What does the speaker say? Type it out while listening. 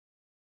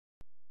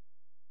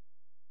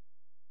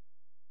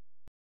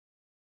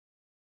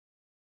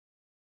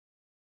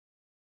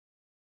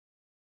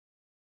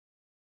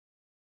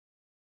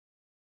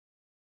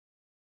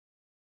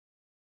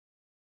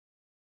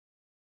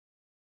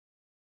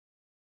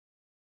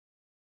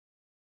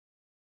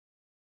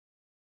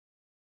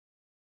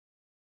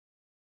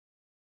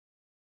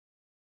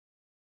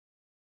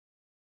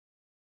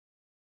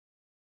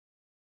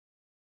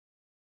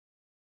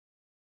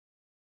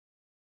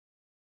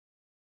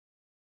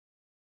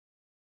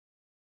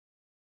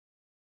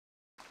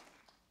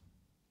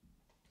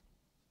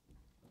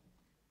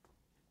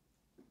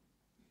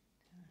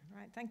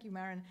Right, thank you,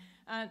 Maren.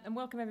 And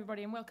welcome,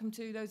 everybody, and welcome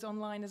to those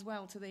online as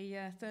well to the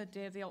third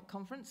day of the ALT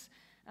conference.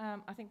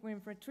 I think we're in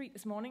for a treat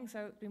this morning,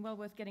 so it's been well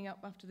worth getting up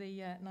after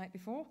the night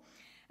before.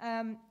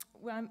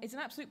 It's an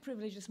absolute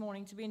privilege this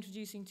morning to be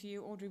introducing to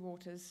you Audrey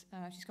Waters.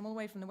 She's come all the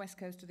way from the West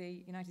Coast of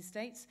the United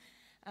States.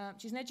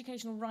 She's an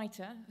educational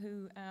writer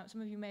who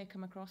some of you may have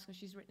come across because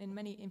she's written in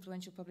many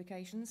influential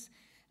publications,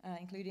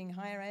 including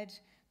Higher Ed,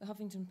 The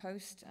Huffington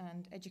Post,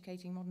 and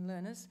Educating Modern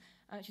Learners.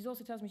 She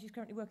also tells me she's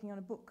currently working on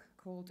a book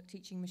called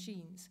Teaching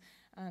Machines,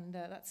 and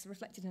that's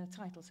reflected in a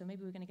title, so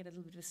maybe we're going to get a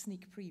little bit of a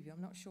sneak preview, I'm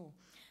not sure.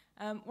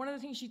 One of the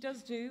things she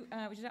does do,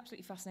 which is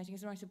absolutely fascinating,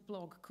 is write a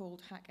blog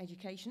called Hack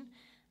Education,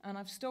 and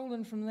I've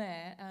stolen from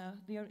there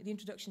the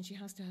introduction she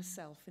has to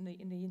herself in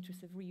the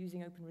interest of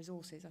reusing open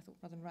resources. I thought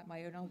rather than write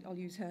my own, I'll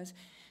use hers.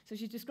 So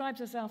she describes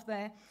herself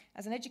there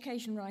as an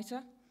education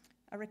writer,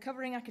 a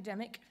recovering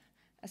academic,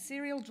 a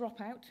serial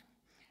dropout,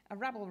 a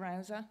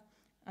rabble-rouser,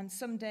 and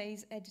some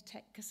days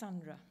EdTech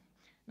Cassandra.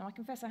 Now, I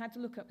confess I had to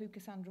look up who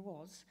Cassandra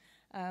was,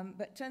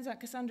 but it turns out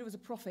Cassandra was a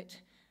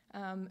prophet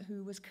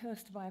who was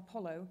cursed by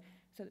Apollo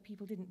so that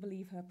people didn't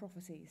believe her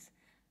prophecies.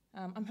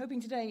 I'm hoping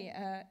today,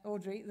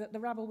 Audrey, that the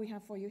rabble we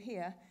have for you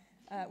here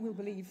will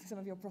believe some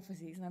of your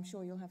prophecies, and I'm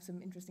sure you'll have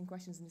some interesting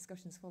questions and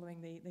discussions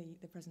following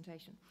the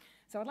presentation.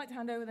 So I'd like to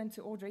hand over then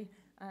to Audrey,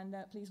 and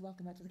please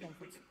welcome her to the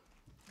conference.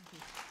 Thank you.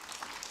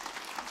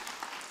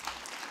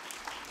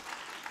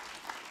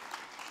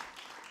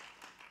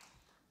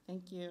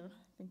 Thank you.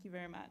 Thank you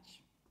very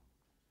much.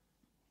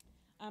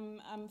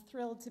 I'm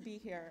thrilled to be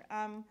here.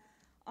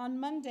 On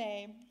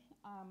Monday,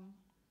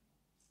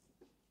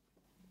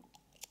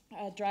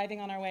 driving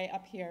on our way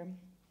up here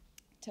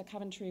to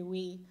Coventry,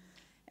 we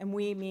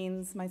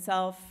means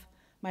myself,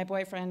 my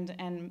boyfriend,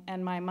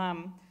 and my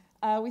mum,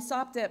 we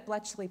stopped at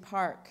Bletchley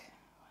Park,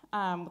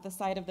 the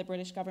site of the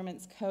British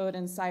government's Code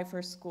and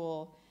Cipher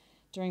School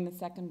during the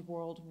Second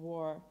World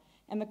War,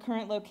 and the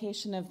current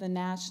location of the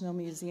National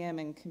Museum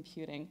in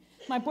Computing.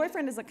 My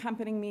boyfriend is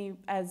accompanying me,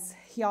 as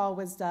he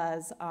always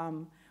does.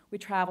 We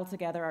travel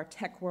together, our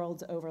tech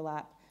worlds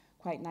overlap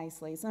quite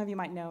nicely. Some of you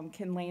might know him,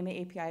 Ken Lane,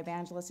 the API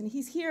evangelist, and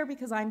he's here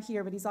because I'm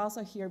here, but he's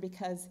also here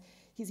because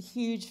he's a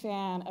huge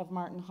fan of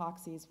Martin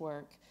Hoxie's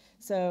work.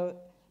 So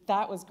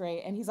that was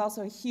great, and he's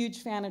also a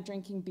huge fan of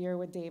drinking beer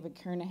with David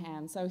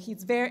Kernahan. So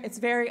it's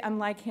very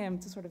unlike him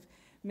to sort of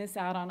miss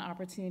out on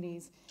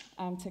opportunities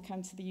to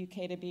come to the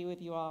UK to be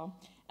with you all.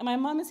 And my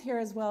mom is here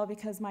as well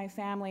because my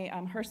family,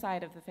 her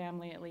side of the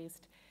family at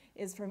least,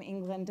 is from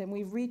England, and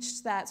we've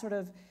reached that sort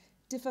of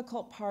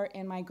difficult part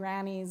in my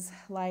granny's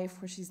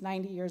life where she's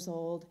 90 years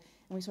old,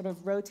 and we're sort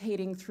of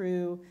rotating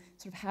through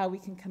sort of how we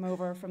can come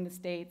over from the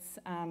States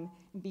and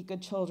be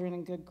good children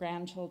and good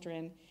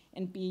grandchildren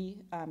and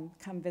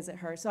come visit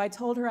her. So I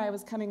told her I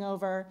was coming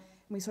over,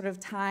 and we sort of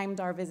timed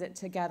our visit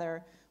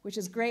together, which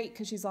is great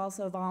because she's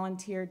also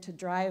volunteered to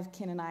drive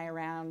Ken and I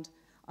around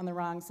on the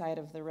wrong side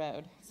of the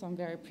road. So I'm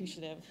very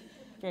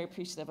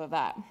appreciative of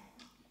that.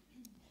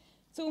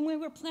 So when we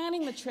were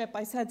planning the trip,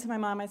 I said to my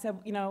mom, I said,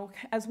 you know,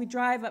 as we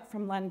drive up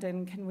from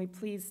London, can we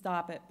please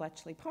stop at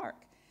Bletchley Park?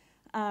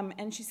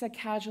 And she said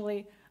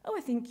casually, oh,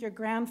 I think your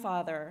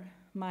grandfather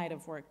might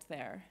have worked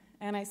there.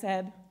 And I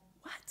said,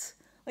 what?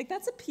 Like,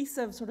 that's a piece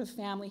of sort of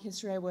family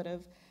history I would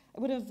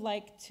have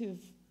liked to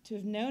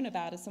have known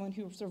about as someone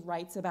who sort of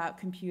writes about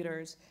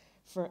computers,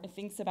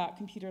 thinks about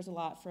computers a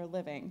lot for a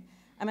living.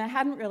 I mean, I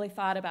hadn't really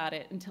thought about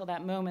it until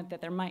that moment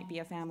that there might be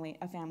a family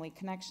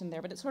connection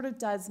there, but it sort of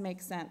does make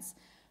sense.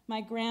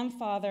 My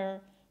grandfather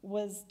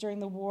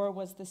during the war,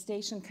 was the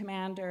station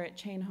commander at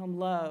Chainholme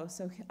Low,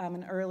 so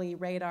an early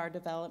radar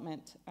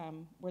development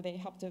where they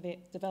helped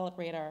develop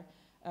radar,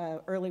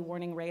 early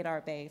warning radar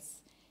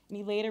base. And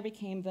he later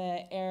became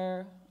the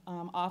Air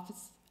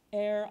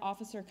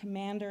Officer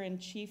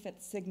Commander-in-Chief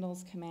at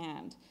Signals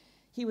Command.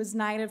 He was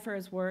knighted for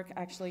his work,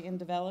 actually, in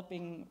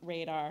developing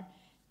radar,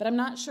 but I'm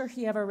not sure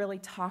he ever really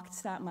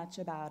talked that much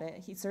about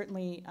it. He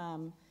certainly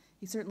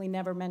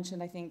never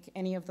mentioned, I think,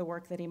 any of the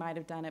work that he might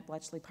have done at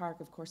Bletchley Park.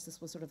 Of course, this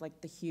was sort of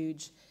like the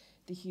huge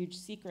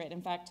secret.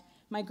 In fact,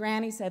 my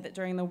granny said that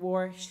during the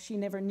war, she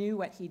never knew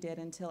what he did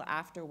until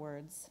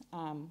afterwards.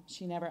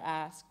 She never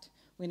asked.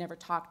 We never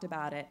talked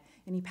about it.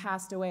 And he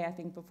passed away, I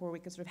think, before we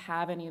could sort of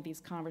have any of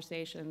these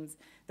conversations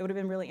that would have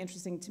been really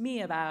interesting to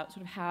me about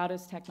sort of how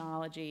does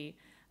technology,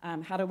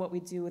 how do what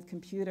we do with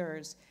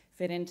computers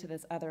fit into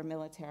this other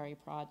military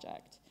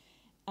project.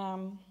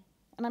 And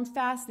I'm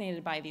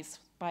fascinated by these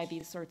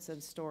sorts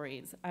of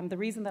stories. The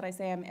reason that I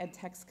say I'm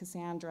EdTech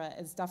Cassandra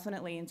is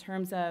definitely in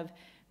terms of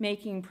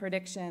making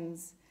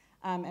predictions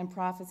and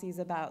prophecies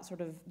about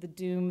sort of the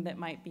doom that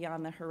might be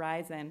on the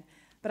horizon.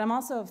 But I'm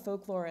also a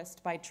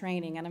folklorist by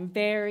training, and I'm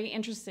very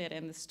interested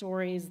in the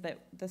stories that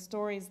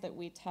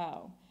we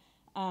tell.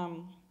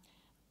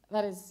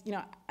 That is, you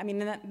know, I mean,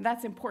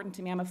 that's important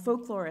to me. I'm a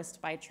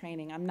folklorist by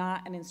training. I'm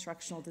not an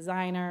instructional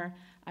designer.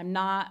 I'm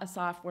not a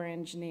software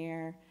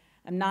engineer.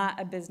 I'm not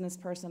a business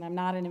person. I'm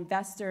not an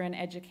investor in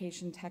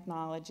education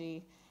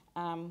technology.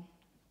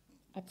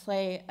 I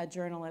play a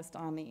journalist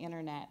on the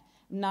internet.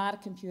 not a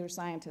computer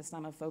scientist,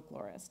 I'm a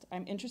folklorist.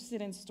 I'm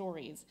interested in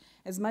stories.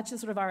 As much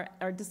as sort of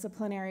our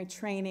disciplinary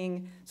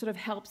training sort of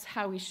helps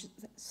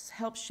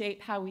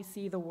shape how we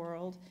see the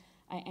world,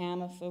 I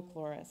am a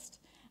folklorist.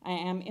 I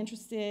am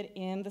interested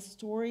in the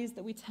stories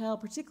that we tell,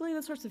 particularly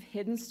the sorts of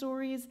hidden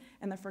stories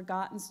and the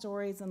forgotten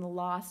stories and the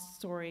lost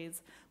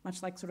stories,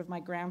 much like sort of my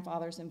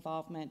grandfather's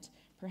involvement,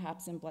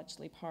 perhaps in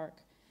Bletchley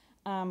Park.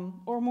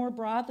 Or more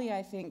broadly,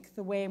 I think,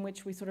 the way in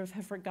which we sort of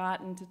have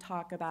forgotten to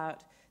talk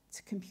about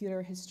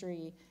computer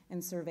history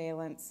and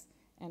surveillance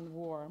and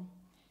war.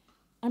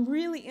 I'm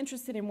really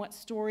interested in what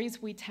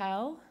stories we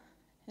tell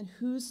and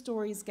whose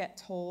stories get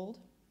told,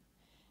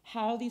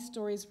 how these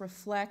stories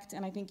reflect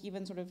and I think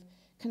even sort of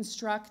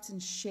construct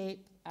and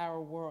shape our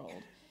world.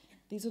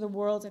 These are the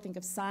worlds, I think,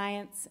 of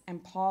science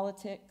and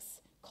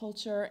politics,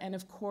 culture, and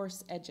of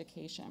course,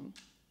 education.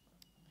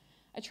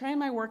 I try in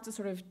my work to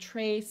sort of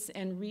trace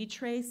and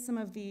retrace some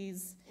of the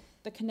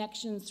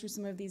connections through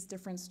some of these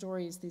different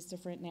stories, these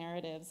different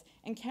narratives,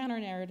 and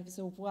counter-narratives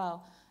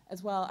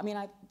as well. I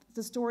mean,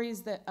 the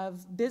stories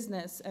of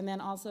business, and then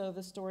also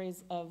the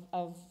stories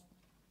of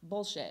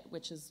bullshit,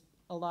 which is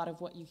a lot of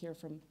what you hear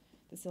from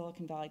the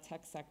Silicon Valley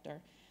tech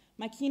sector.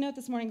 My keynote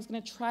this morning is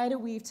going to try to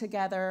weave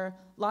together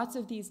lots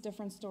of these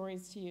different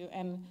stories to you,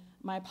 and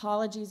my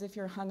apologies if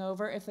you're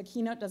hungover. If the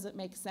keynote doesn't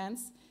make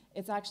sense,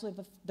 it's actually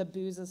the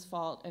booze's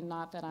fault and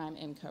not that I'm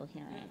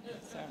incoherent.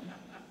 So.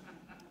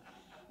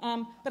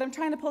 But I'm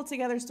trying to pull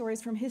together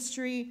stories from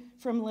history,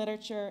 from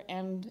literature,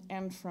 and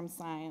from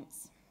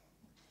science.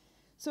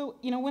 So,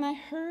 you know, when I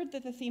heard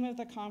that the theme of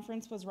the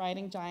conference was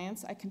riding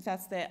giants, I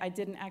confess that I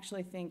didn't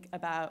actually think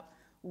about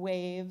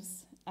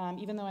waves,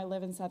 even though I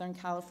live in Southern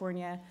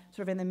California,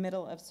 sort of in the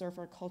middle of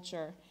surfer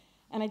culture.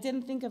 And I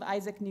didn't think of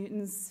Isaac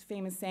Newton's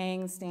famous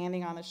saying,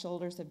 standing on the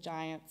shoulders of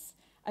giants.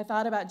 I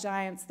thought about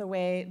giants the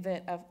way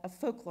that a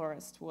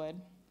folklorist would.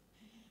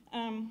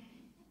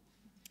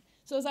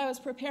 So as I was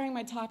preparing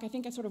my talk, I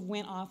think I sort of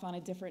went off on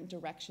a different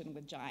direction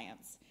with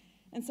giants.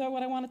 And so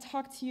what I want to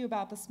talk to you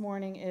about this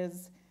morning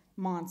is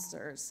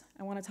monsters.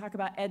 I want to talk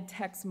about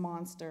EdTech's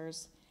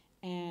monsters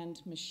and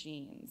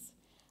machines.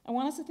 I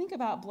want us to think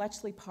about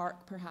Bletchley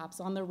Park, perhaps,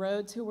 on the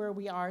road to where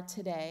we are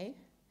today,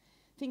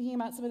 thinking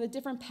about some of the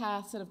different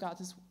paths that have got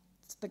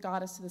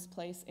us to this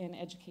place in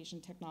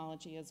education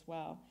technology as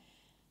well.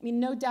 I mean,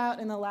 no doubt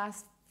in the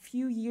last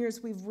few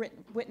years we've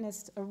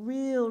witnessed a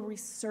real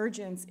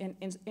resurgence in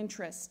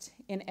interest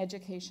in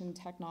education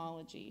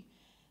technology,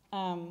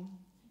 a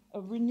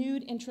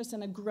renewed interest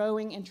and a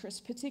growing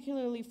interest,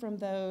 particularly from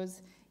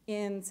those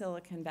in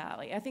Silicon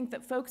Valley. I think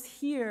that folks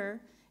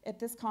here at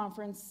this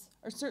conference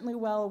are certainly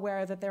well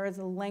aware that there is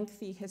a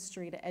lengthy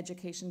history to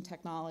education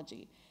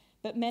technology.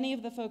 But many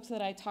of the folks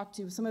that I talked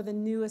to, some of the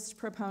newest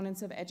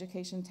proponents of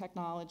education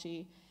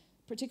technology,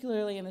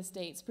 particularly in the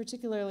States,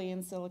 particularly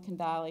in Silicon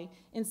Valley,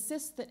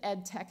 insist that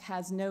EdTech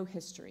has no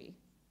history,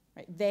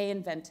 right? They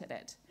invented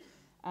it.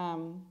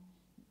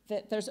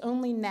 That there's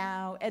only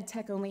now,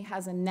 EdTech only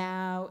has a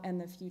now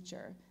and the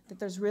future, that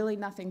there's really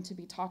nothing to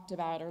be talked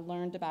about or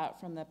learned about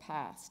from the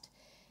past.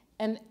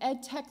 And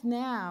EdTech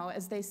now,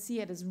 as they see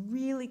it, is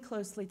really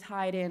closely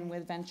tied in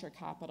with venture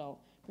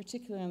capital,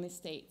 particularly in the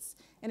States.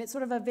 And it's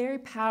sort of a very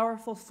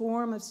powerful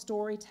form of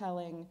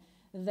storytelling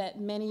that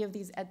many of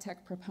these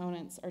EdTech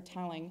proponents are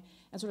telling.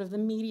 And sort of the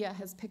media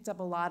has picked up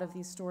a lot of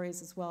these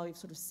stories as well. You've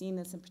sort of seen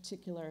this in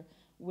particular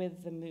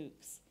with the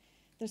MOOCs.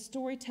 The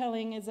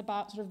storytelling is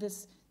about sort of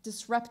this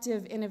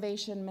disruptive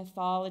innovation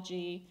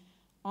mythology,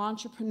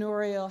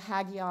 entrepreneurial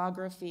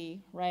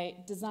hagiography,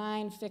 right?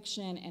 Design,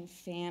 fiction, and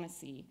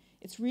fantasy.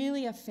 It's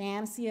really a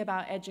fantasy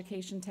about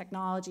education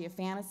technology, a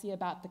fantasy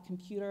about the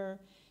computer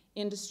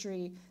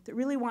industry that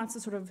really wants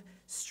to sort of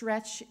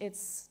stretch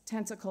its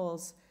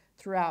tentacles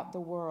throughout the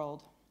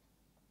world.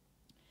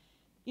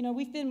 You know,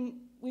 we've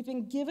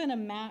been given a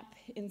map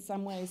in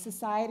some ways.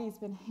 Society's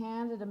been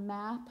handed a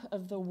map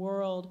of the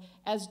world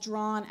as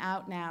drawn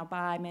out now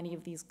by many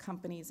of these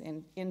companies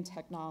in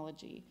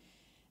technology.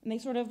 And they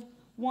sort of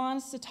want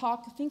us to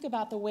think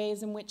about the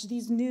ways in which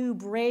these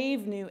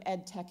brave new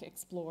EdTech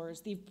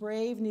explorers, these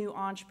brave new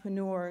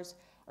entrepreneurs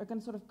are going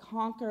to sort of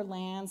conquer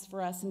lands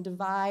for us and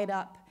divide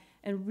up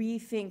and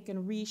rethink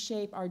and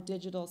reshape our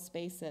digital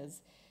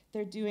spaces.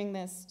 They're doing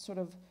this sort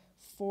of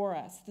for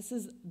us. This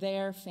is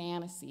their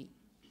fantasy,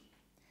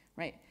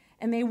 right?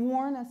 And they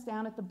warn us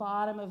down at the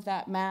bottom of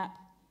that map,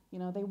 you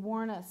know, they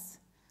warn us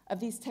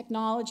of these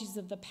technologies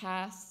of the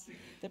past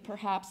that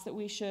perhaps that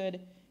we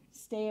should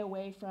stay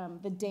away from,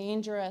 the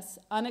dangerous,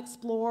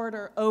 unexplored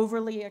or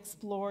overly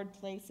explored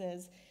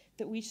places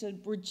that we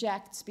should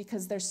reject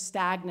because they're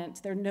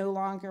stagnant, they're no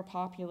longer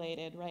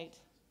populated, right?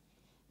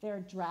 There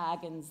are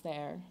dragons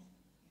there.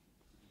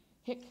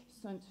 Hic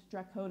sunt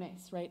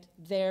dracones, right?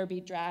 There be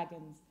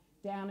dragons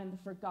down in the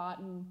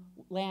forgotten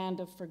land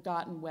of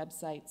forgotten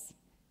websites.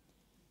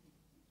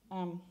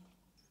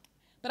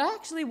 But I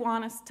actually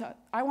want to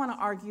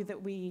argue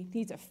that we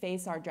need to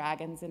face our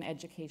dragons in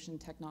education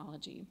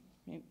technology,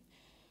 right?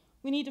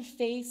 We need to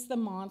face the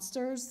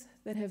monsters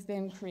that have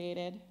been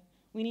created.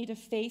 We need to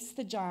face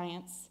the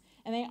giants,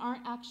 and they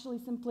aren't actually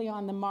simply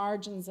on the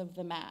margins of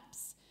the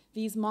maps.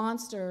 These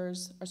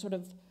monsters are sort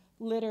of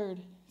littered,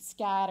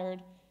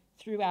 scattered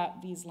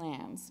throughout these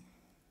lands.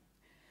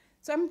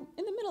 So I'm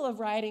in the middle of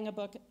writing a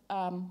book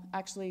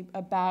actually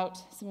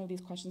about some of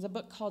these questions, a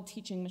book called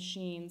Teaching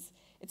Machines.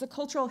 It's a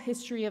cultural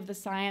history of the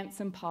science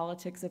and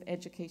politics of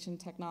education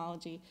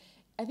technology.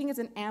 I think it's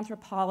an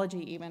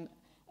anthropology even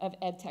of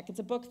EdTech. It's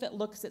a book that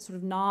looks at sort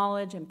of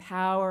knowledge and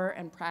power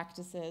and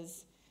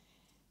practices,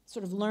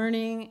 sort of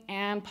learning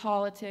and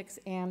politics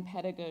and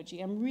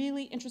pedagogy. I'm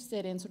really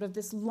interested in sort of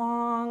this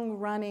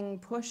long-running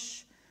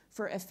push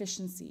for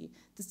efficiency,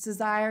 this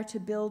desire to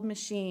build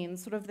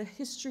machines, sort of the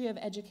history of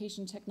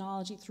education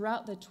technology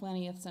throughout the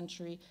 20th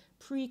century,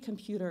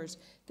 pre-computers,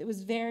 that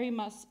was very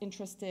much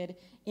interested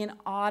in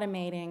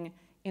automating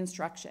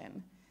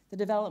instruction. The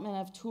development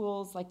of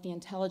tools like the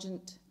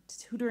intelligent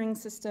tutoring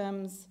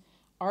systems,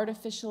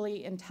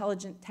 artificially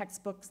intelligent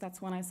textbooks,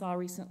 that's one I saw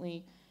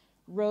recently,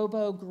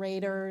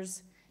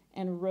 robo-graders,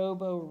 and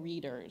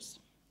robo-readers.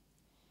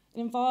 It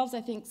involves, I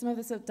think, some of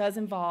this does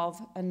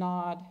involve a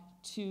nod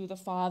to the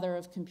father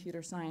of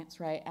computer science,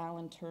 right,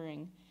 Alan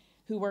Turing,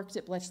 who worked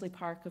at Bletchley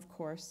Park, of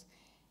course,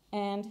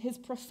 and his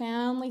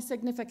profoundly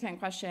significant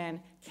question,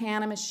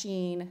 can a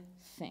machine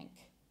think?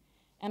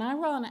 And I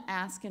want to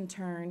ask in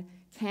turn,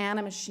 can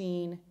a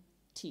machine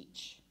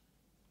teach,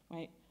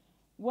 right?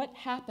 What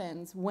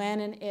happens when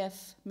and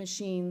if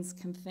machines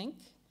can think?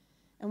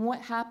 And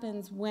what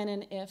happens when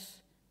and if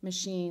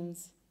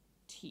machines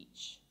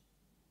teach?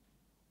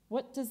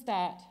 What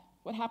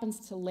happens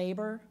to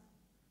labor?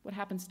 What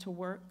happens to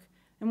work?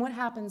 And what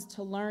happens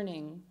to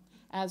learning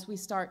as we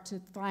start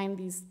to find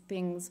these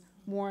things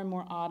more and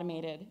more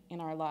automated in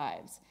our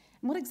lives?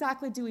 And what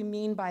exactly do we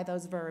mean by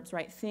those verbs,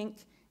 right?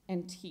 Think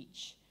and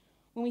teach.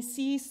 When we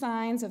see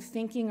signs of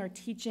thinking or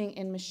teaching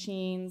in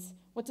machines,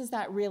 what does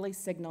that really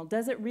signal?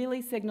 Does it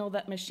really signal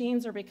that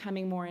machines are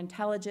becoming more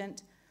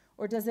intelligent,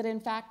 or does it in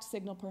fact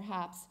signal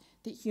perhaps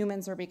that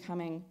humans are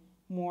becoming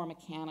more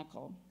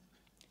mechanical?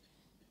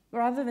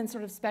 Rather than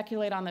sort of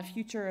speculate on the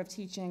future of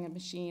teaching and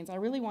machines, I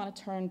really want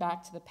to turn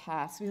back to the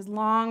past, because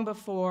long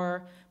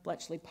before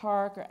Bletchley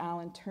Park or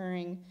Alan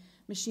Turing,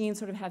 machines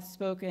sort of have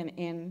spoken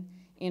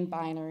in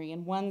binary,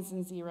 in ones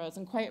and zeros.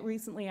 And quite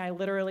recently, I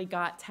literally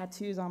got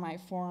tattoos on my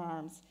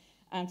forearms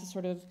to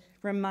sort of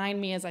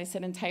remind me as I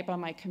sit and type on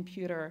my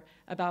computer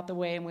about the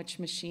way in which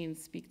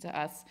machines speak to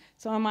us.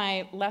 So on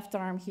my left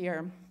arm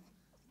here,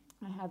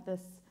 I have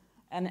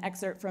an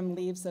excerpt from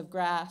Leaves of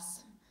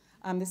Grass.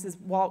 This is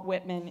Walt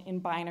Whitman in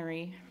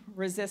binary.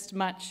 Resist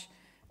much,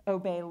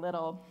 obey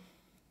little.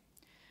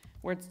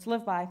 Words to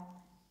live by.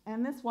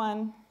 And this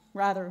one,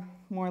 rather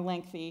more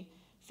lengthy,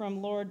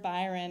 from Lord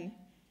Byron,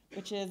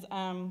 which is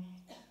from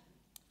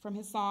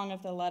his Song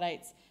of the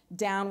Luddites,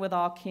 down with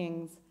all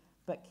kings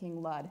but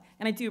King Lud.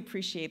 And I do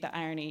appreciate the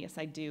irony, yes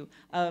I do,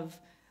 of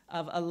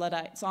a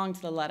Luddite, song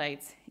to the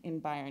Luddites in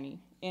binary.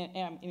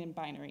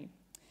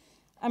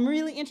 I'm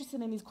really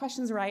interested in these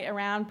questions, right,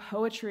 around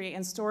poetry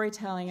and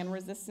storytelling and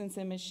resistance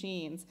in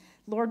machines.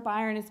 Lord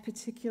Byron is a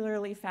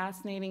particularly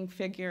fascinating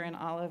figure in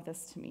all of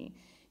this to me.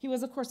 He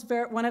was, of course,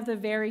 one of the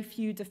very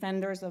few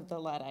defenders of the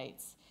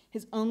Luddites.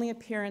 His only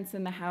appearance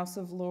in the House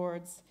of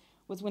Lords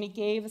was when he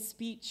gave a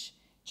speech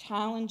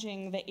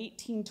challenging the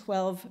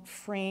 1812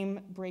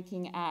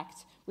 Frame-Breaking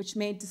Act, which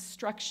made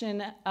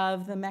destruction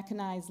of the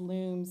mechanized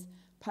looms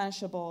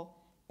punishable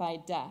by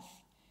death.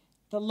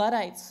 The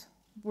Luddites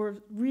were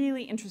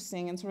really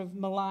interesting and sort of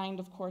maligned,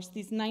 of course,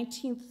 these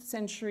 19th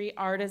century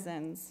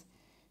artisans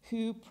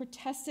who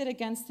protested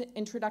against the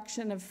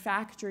introduction of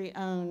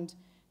factory-owned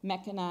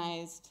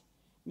mechanized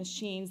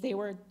machines. They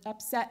were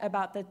upset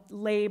about the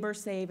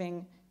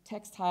labor-saving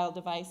textile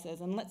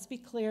devices. And let's be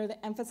clear,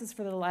 the emphasis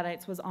for the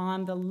Luddites was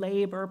on the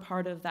labor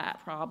part of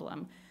that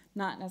problem,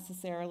 not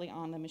necessarily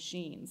on the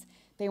machines.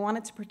 They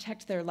wanted to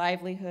protect their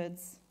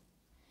livelihoods.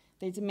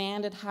 They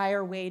demanded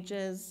higher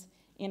wages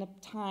in a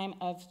time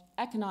of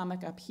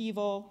economic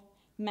upheaval,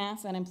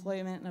 mass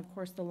unemployment, and of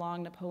course the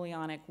long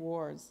Napoleonic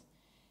Wars.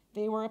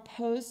 They were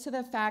opposed to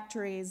the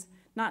factories,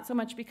 not so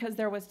much because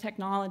there was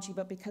technology,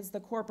 but because the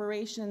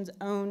corporations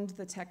owned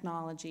the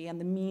technology and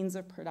the means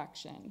of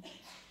production.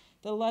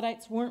 The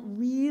Luddites weren't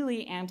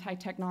really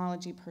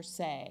anti-technology per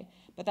se,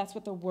 but that's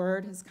what the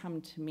word has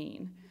come to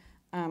mean.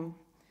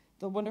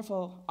 The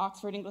wonderful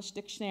Oxford English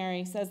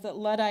Dictionary says that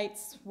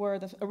Luddites were,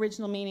 the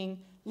original meaning,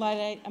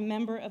 Luddite, a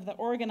member of the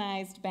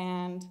organized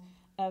band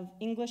of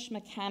English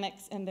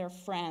mechanics and their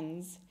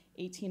friends,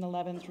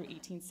 1811 through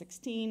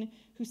 1816,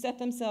 who set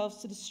themselves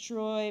to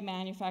destroy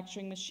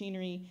manufacturing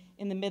machinery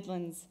in the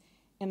Midlands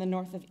and the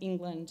north of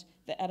England.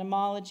 The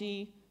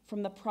etymology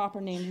from the proper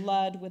name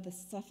Lud with the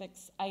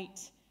suffix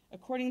 "ite."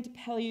 According to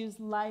Pelew's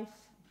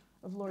Life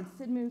of Lord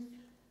Sidmouth,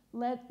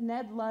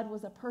 Ned Ludd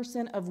was a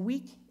person of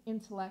weak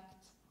intellect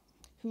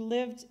who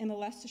lived in the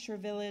Leicestershire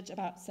village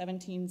about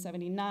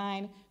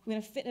 1779, who in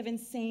a fit of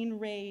insane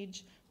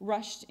rage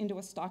rushed into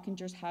a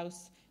stockinger's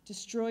house,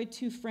 destroyed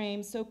 2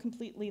 frames so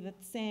completely that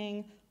the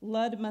saying,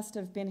 "Ludd must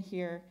have been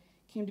here,"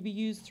 came to be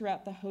used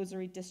throughout the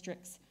hosiery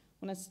districts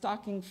when a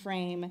stocking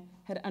frame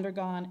had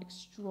undergone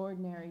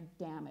extraordinary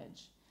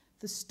damage.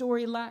 The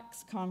story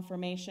lacks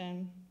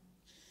confirmation.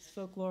 It's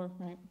folklore,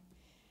 right?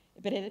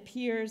 But it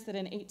appears that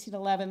in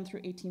 1811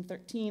 through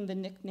 1813, the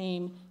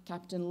nickname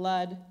Captain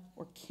Ludd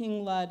or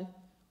King Ludd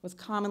was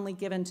commonly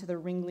given to the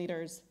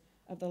ringleaders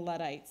of the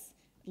Luddites.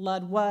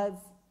 Ludd was,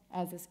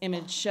 as this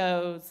image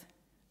shows,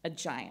 a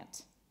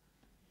giant.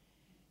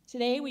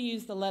 Today we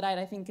use the Luddite,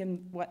 I think,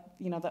 in what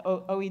the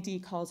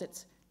OED calls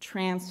its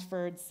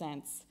transferred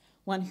sense,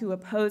 one who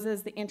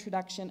opposes the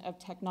introduction of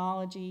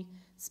technology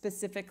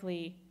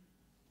specifically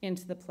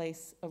into the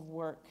place of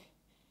work.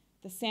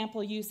 The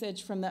sample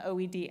usage from the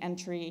OED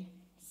entry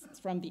is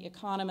from The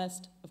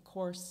Economist, of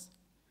course.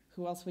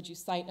 Who else would you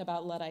cite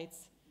about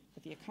Luddites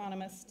but The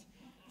Economist?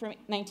 From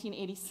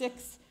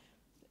 1986,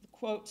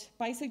 quote,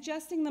 "By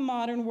suggesting the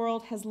modern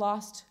world has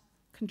lost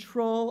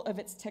control of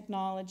its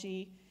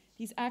technology,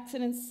 these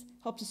accidents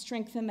help to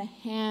strengthen the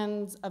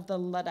hands of the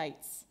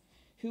Luddites,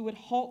 who would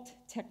halt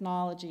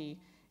technology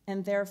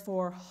and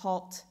therefore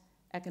halt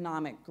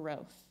economic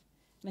growth."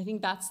 And I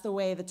think that's the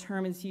way the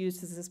term is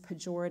used as this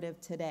pejorative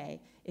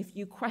today. If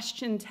you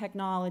question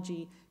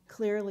technology,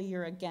 clearly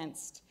you're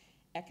against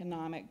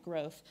economic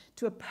growth.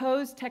 To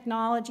oppose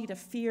technology, to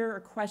fear or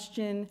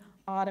question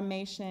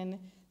automation,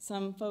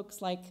 some folks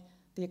like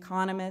The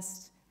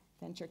Economist,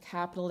 venture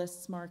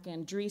capitalists Mark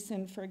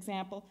Andreessen, for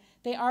example,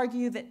 they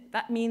argue that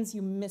that means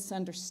you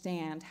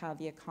misunderstand how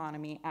the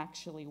economy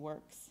actually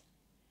works.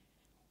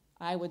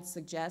 I would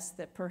suggest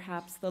that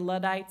perhaps the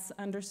Luddites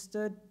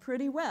understood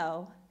pretty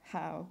well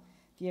how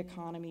the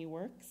economy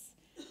works.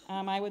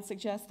 I would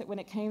suggest that when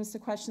it came to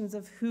questions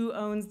of who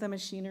owns the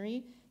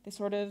machinery, they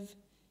sort of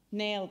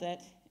nailed it.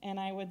 And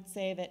I would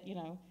say that,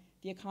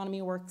 the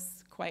economy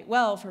works quite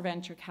well for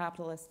venture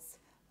capitalists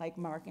like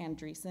Mark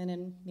Andreessen,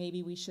 and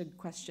maybe we should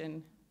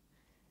question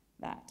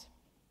that.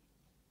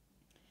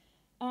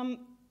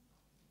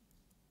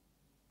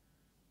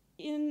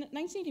 In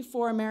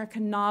 1984,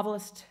 American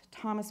novelist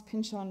Thomas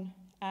Pynchon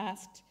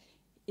asked,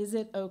 "Is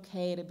it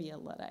okay to be a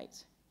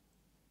Luddite?"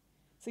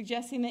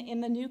 Suggesting that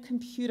in the new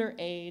computer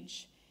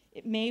age,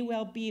 it may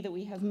well be that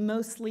we have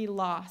mostly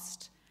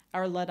lost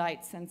our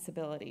Luddite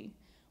sensibility.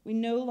 We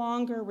no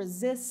longer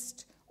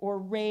resist or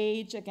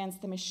rage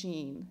against the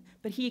machine,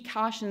 but he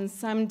cautions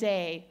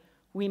someday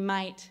we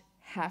might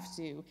have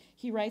to.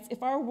 He writes,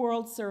 "If our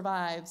world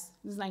survives,"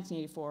 this is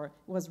 1984,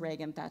 it was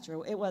Reagan,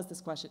 Thatcher, it was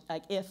this question,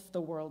 like if the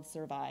world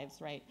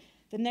survives, right?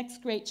 "The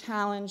next great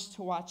challenge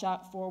to watch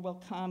out for will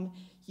come,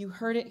 you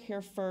heard it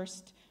here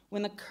first,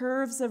 when the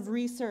curves of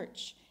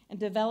research and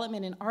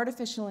development in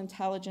artificial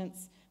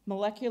intelligence,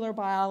 molecular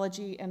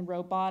biology, and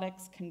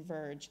robotics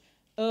converge.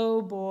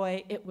 Oh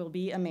boy, it will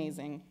be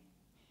amazing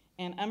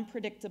and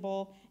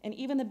unpredictable, and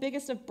even the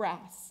biggest of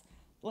brass,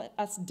 let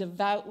us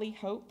devoutly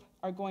hope,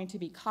 are going to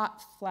be caught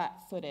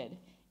flat-footed.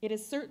 It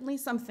is certainly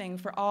something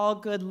for all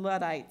good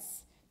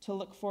Luddites to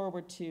look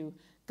forward to,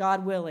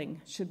 God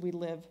willing, should we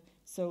live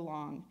so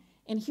long."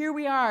 And here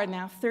we are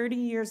now, 30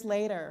 years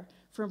later,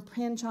 from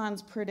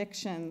Pynchon's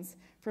predictions,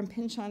 from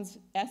Pynchon's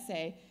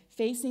essay,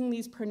 facing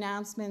these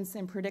pronouncements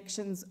and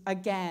predictions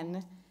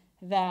again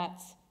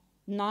that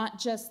not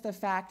just the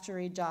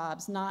factory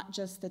jobs, not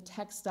just the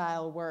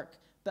textile work,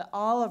 but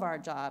all of our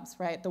jobs,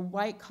 right, the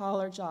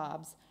white-collar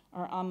jobs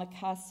are on the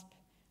cusp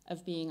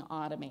of being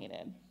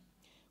automated.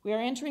 We are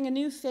entering a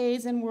new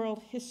phase in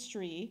world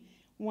history,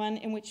 one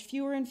in which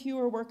fewer and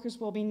fewer workers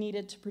will be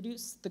needed to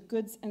produce the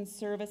goods and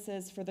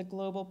services for the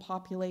global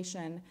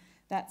population.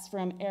 That's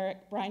from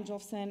Eric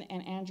Brynjolfsson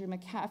and Andrew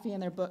McAfee in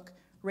their book,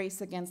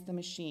 Race Against the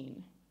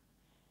Machine.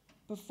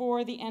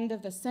 Before the end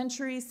of the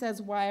century,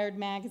 says Wired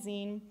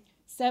magazine,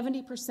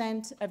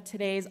 70% of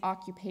today's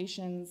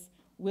occupations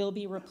will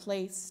be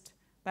replaced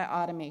by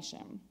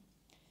automation.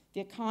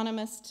 The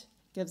Economist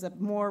gives a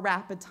more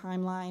rapid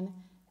timeline,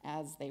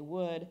 as they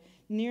would.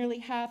 Nearly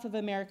half of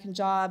American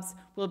jobs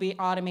will be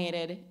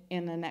automated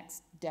in the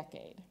next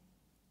decade.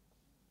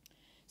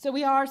 So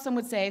we are, some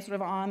would say, sort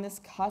of on this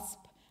cusp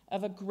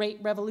of a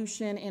great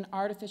revolution in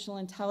artificial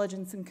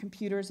intelligence and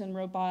computers and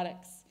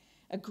robotics.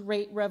 A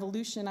great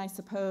revolution, I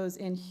suppose,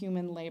 in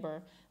human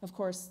labor. Of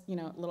course,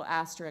 little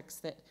asterisks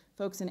that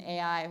folks in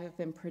AI have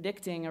been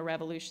predicting a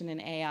revolution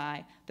in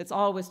AI that's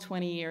always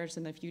 20 years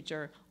in the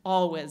future,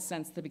 always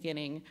since the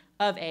beginning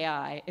of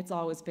AI. It's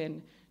always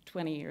been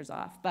 20 years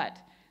off. But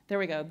there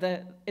we go.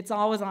 It's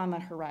always on the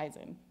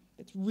horizon.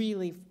 It's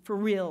really for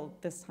real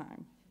this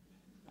time,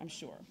 I'm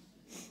sure.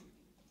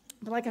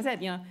 But like I said,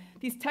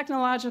 these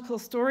technological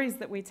stories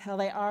that we tell,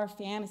 they are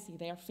fantasy.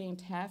 They are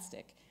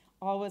fantastic,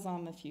 always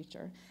on the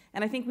future.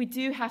 And I think we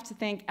do have to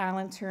thank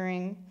Alan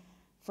Turing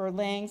for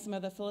laying some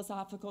of the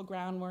philosophical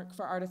groundwork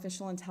for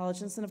artificial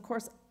intelligence. And of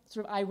course,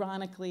 sort of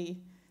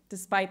ironically,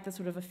 despite the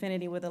sort of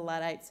affinity with the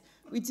Luddites,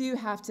 we do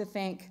have to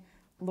thank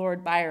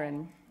Lord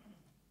Byron.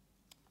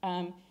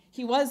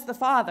 He was the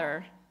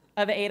father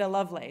of Ada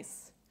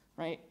Lovelace,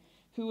 right,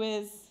 who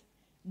is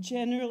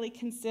generally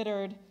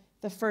considered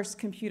the first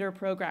computer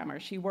programmer.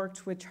 She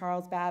worked with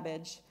Charles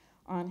Babbage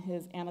on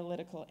his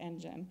analytical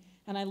engine.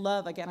 And I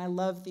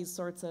love these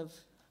sorts of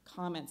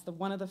comments.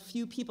 One of the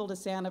few people to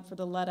stand up for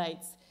the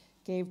Luddites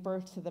gave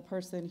birth to the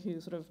person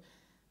who sort of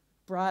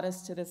brought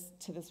us to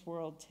this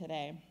world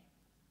today.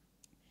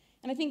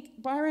 And I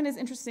think Byron is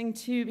interesting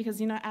too,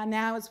 because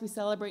now as we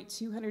celebrate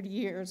 200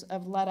 years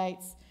of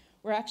Luddites,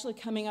 we're actually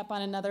coming up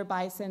on another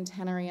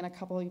bicentenary in a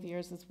couple of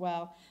years as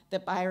well,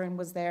 that Byron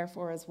was there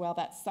for as well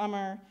that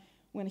summer,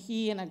 when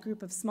he and a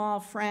group of small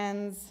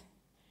friends,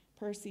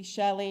 Percy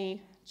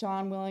Shelley,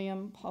 John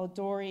William, Paul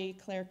Dorey,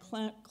 Claire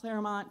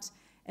Claremont,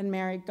 and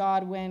Mary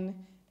Godwin,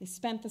 they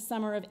spent the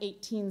summer of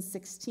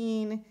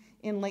 1816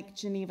 in Lake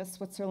Geneva,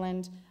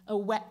 Switzerland, a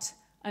wet,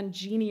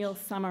 ungenial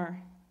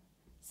summer,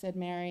 said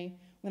Mary,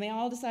 when they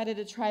all decided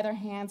to try their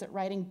hands at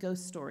writing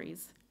ghost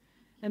stories.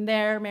 And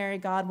there, Mary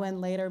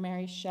Godwin, later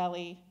Mary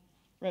Shelley,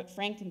 wrote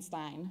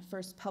Frankenstein,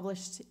 first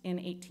published in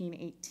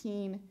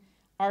 1818,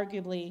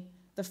 arguably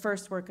the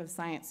first work of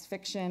science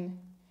fiction,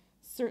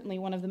 certainly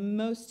one of the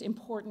most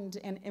important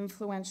and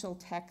influential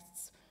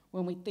texts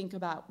when we think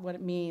about what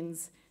it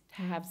means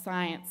to have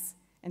science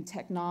and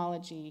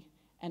technology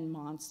and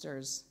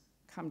monsters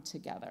come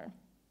together.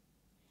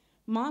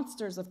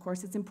 Monsters, of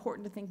course, it's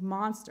important to think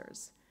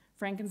monsters.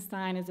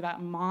 Frankenstein is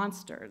about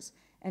monsters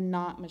and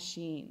not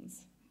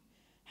machines.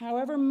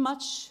 However,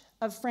 much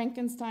of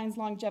Frankenstein's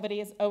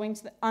longevity is owing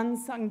to the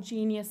unsung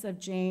genius of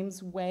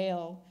James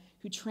Whale,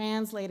 who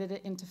translated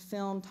it into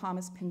film,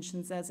 Thomas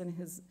Pynchon says in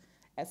his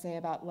essay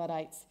about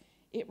Luddites.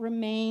 It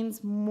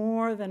remains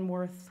more than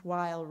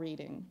worthwhile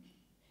reading,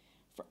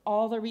 for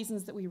all the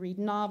reasons that we read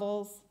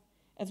novels,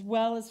 as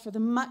well as for the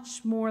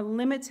much more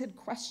limited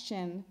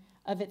question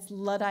of its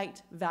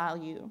Luddite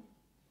value.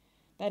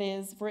 That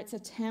is, for its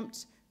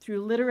attempt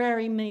through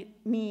literary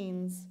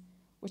means,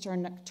 which are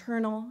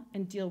nocturnal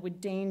and deal with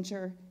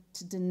danger,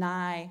 to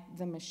deny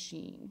the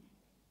machine.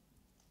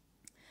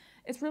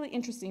 It's really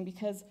interesting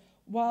because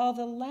while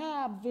the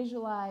lab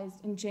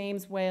visualized in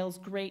James Whale's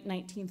great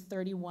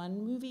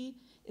 1931 movie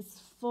is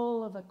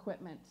full of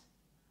equipment,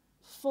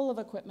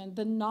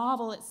 the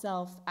novel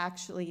itself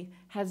actually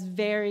has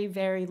very,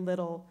 very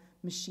little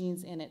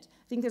machines in it.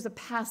 I think there's a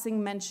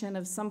passing mention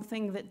of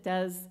something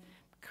that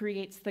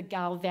creates the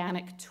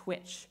galvanic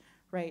twitch,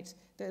 right?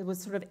 That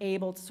was sort of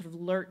able to sort of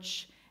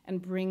lurch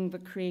and bring the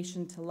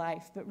creation to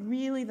life. But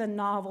really the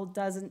novel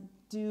doesn't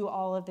do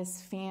all of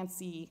this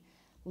fancy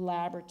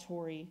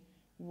laboratory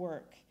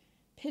work.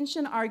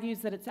 Pynchon argues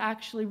that it's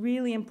actually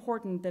really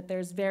important that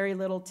there's very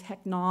little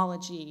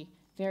technology,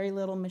 very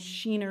little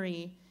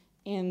machinery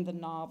in the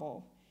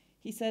novel.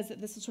 He says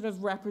that this sort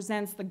of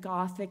represents the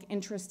Gothic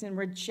interest in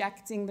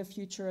rejecting the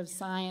future of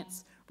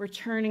science,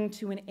 returning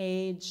to an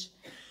age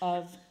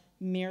of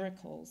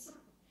miracles.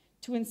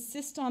 To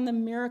insist on the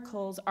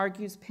miracles,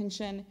 argues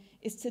Pynchon,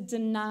 is to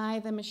deny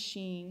the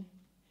machine,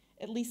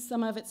 at least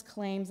some of its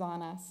claims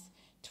on us,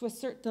 to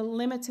assert the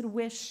limited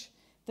wish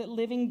that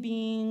living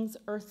beings,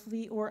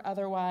 earthly or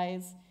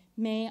otherwise,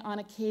 may on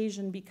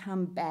occasion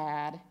become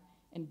bad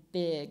and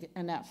big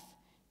enough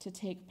to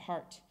take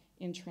part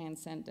in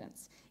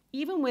transcendence.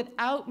 Even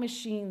without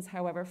machines,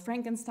 however,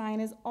 Frankenstein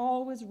is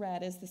always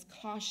read as this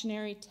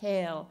cautionary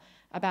tale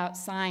about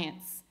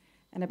science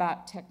and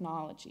about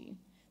technology.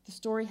 The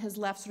story has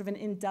left sort of an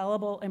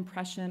indelible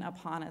impression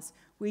upon us.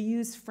 We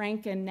use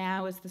Franken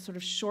now as the sort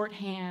of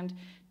shorthand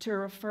to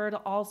refer to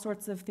all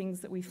sorts of things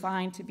that we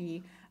find to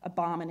be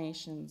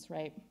abominations,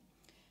 right?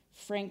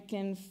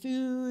 Franken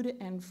food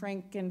and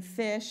Franken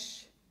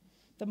fish.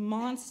 The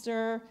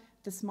monster,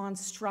 this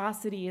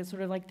monstrosity is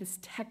sort of like this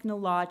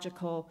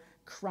technological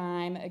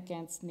crime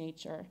against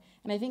nature.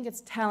 And I think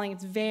it's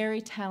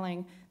very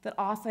telling that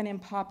often in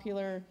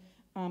popular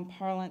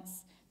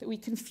parlance that we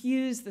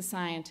confuse the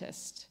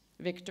scientist,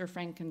 Victor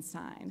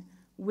Frankenstein,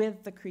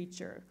 with the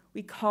creature.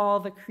 We call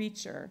the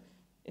creature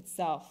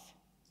itself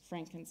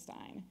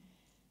Frankenstein.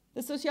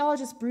 The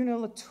sociologist Bruno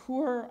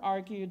Latour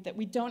argued that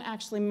we don't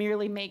actually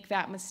merely make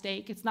that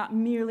mistake. It's not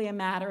merely a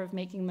matter of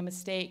making the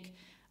mistake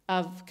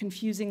of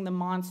confusing the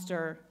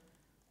monster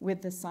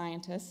with the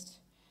scientist,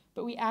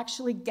 but we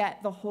actually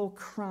get the whole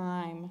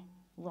crime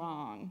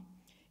wrong.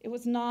 It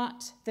was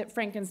not that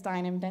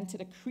Frankenstein invented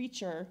a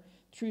creature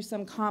through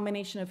some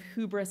combination of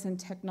hubris and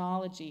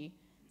technology,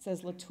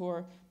 says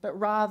Latour, but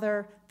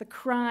rather the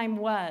crime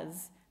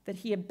was that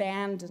he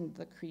abandoned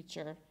the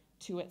creature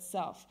to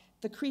itself.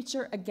 The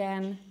creature,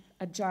 again,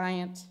 a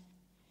giant,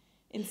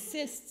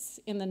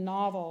 insists in the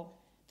novel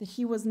that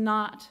he was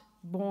not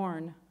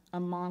born a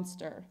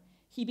monster.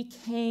 He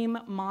became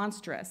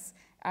monstrous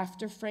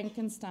after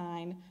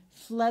Frankenstein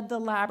fled the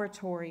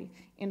laboratory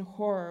in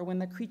horror when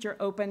the creature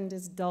opened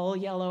his dull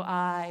yellow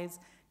eyes,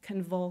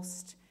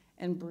 convulsed,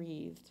 and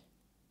breathed.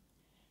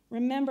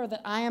 Remember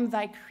that I am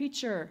thy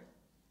creature,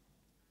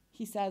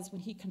 he says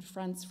when he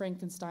confronts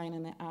Frankenstein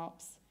in the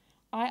Alps.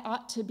 I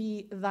ought to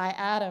be thy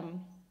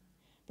Adam,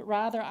 but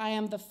rather I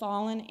am the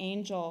fallen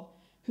angel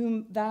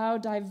whom thou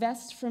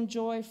divest from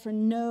joy for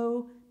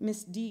no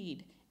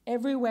misdeed.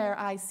 Everywhere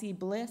I see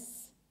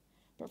bliss,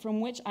 but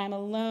from which I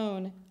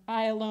alone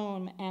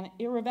am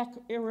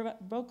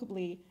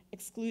irrevocably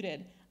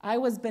excluded. I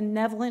was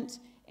benevolent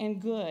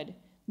and good.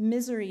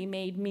 Misery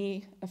made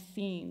me a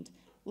fiend.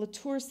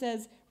 Latour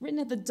says, written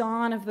at the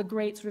dawn of the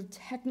great sort of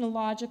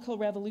technological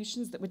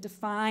revolutions that would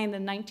define the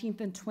 19th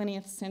and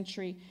 20th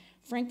century,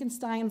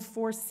 Frankenstein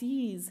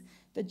foresees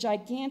the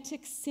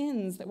gigantic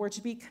sins that were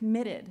to be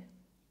committed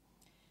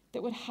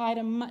that would hide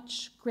a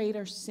much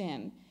greater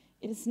sin.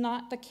 It is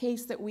not the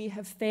case that we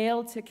have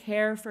failed to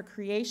care for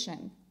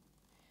creation.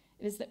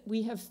 It is that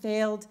we have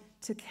failed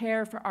to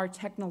care for our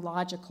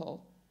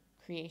technological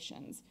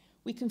creations.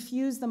 We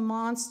confuse the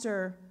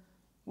monster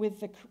with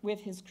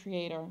his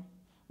creator.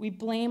 We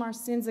blame our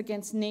sins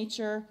against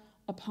nature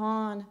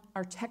upon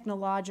our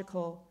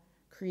technological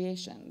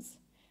creations.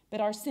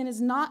 But our sin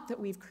is not that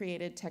we've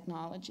created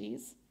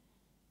technologies,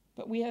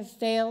 but we have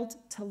failed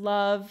to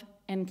love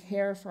and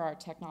care for our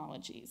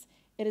technologies.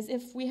 It is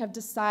if we have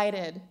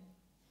decided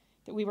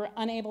that we were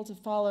unable to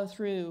follow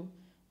through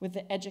with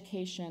the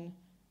education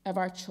of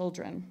our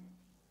children.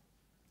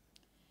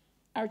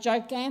 Our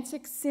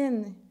gigantic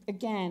sin,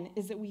 again,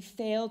 is that we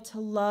failed to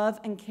love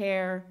and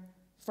care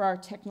for our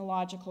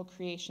technological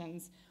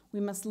creations. We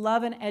must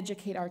love and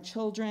educate our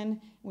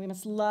children. We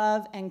must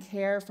love and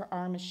care for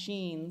our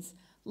machines,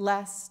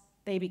 lest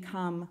they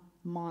become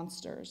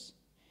monsters.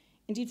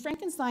 Indeed,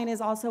 Frankenstein is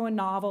also a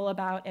novel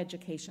about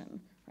education,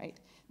 right?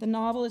 The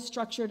novel is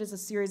structured as a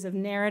series of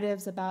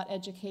narratives about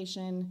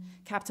education.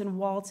 Captain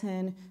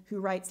Walton, who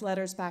writes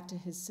letters back to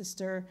his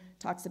sister,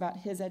 talks about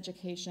his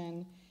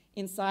education.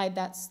 Inside,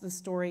 that's the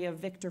story of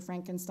Victor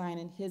Frankenstein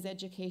and his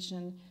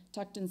education.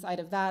 Tucked inside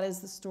of that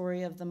is the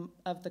story of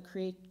the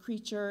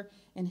creature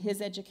and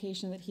his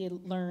education that he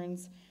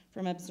learns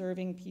from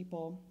observing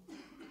people.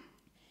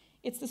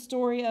 It's the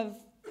story of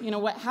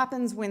what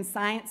happens when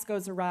science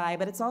goes awry,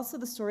 but it's also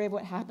the story of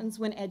what happens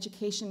when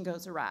education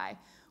goes awry,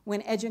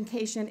 when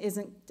education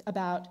isn't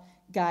about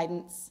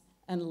guidance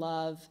and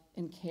love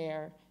and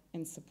care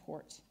and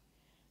support.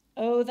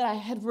 Oh, that I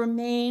had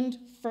remained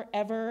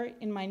forever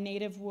in my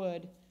native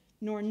wood,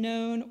 nor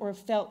known or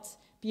felt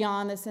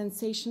beyond the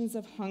sensations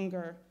of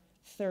hunger,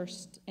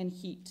 thirst, and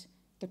heat,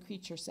 the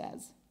creature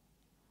says.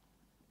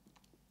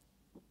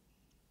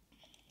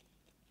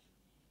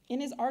 In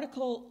his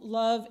article,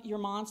 Love Your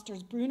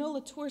Monsters, Bruno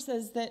Latour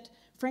says that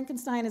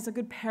Frankenstein is a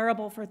good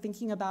parable for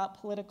thinking about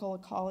political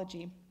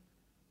ecology.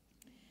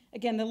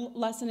 Again, the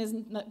lesson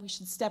isn't that we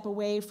should step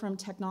away from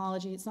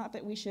technology. It's not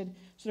that we should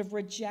sort of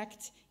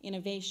reject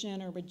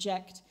innovation or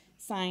reject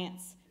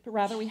science, but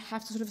rather we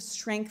have to sort of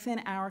strengthen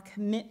our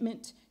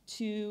commitment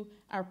to,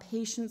 our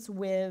patience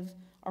with,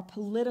 our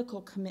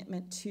political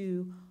commitment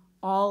to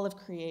all of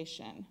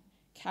creation.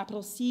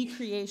 Capital C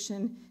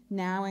creation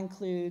now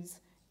includes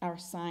our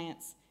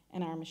science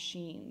and our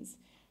machines.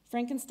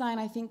 Frankenstein,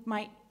 I think,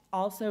 might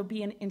also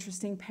be an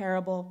interesting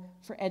parable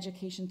for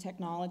education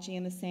technology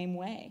in the same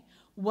way.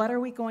 What are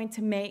we going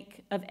to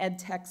make of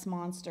EdTech's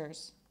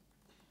monsters?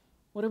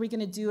 What are we going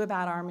to do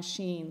about our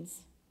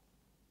machines?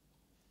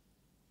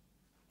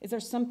 Is there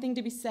something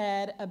to be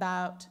said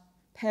about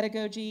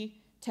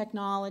pedagogy,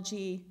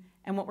 technology,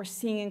 and what we're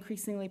seeing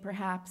increasingly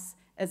perhaps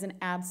as an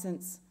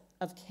absence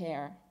of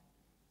care?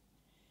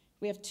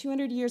 We have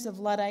 200 years of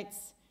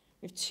Luddites,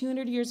 we have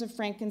 200 years of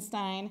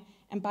Frankenstein,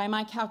 and by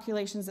my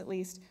calculations at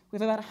least, we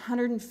have about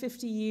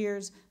 150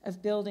 years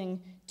of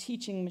building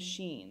teaching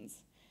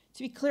machines.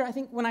 To be clear, I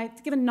think when I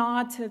give a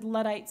nod to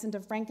Luddites and to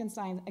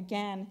Frankenstein,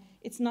 again,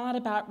 it's not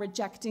about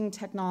rejecting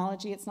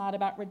technology, it's not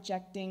about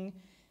rejecting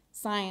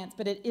science,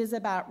 but it is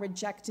about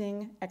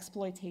rejecting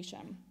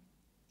exploitation.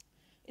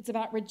 It's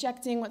about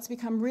rejecting what's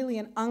become really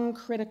an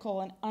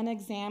uncritical and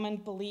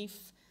unexamined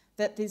belief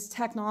that these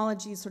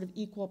technologies sort of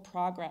equal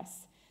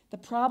progress. The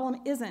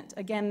problem isn't,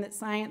 again, that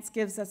science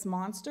gives us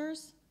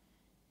monsters.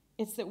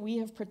 It's that we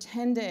have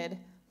pretended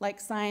like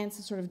science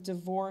is sort of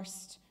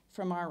divorced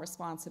from our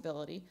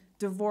responsibility,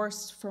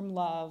 divorced from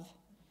love,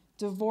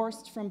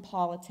 divorced from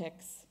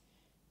politics,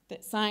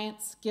 that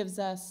science gives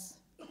us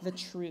the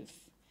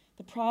truth.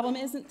 The problem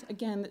isn't,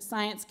 again, that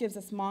science gives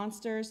us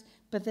monsters,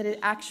 but that it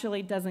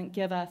actually doesn't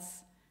give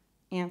us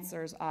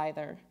answers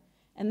either.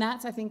 And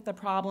that's, I think, the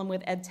problem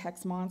with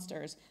EdTech's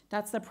monsters.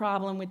 That's the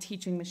problem with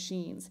teaching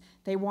machines.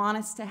 They want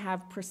us to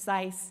have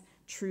precise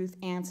truth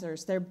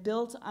answers. They're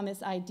built on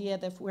this idea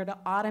that if we're to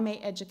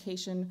automate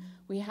education,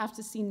 we have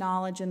to see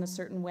knowledge in a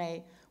certain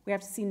way. We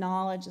have to see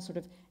knowledge as sort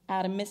of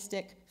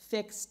atomistic,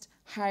 fixed,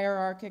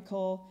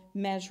 hierarchical,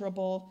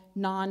 measurable,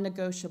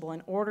 non-negotiable.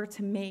 In order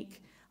to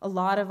make a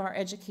lot of our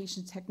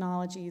education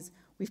technologies,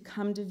 we've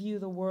come to view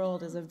the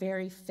world as a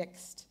very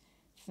fixed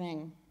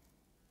thing.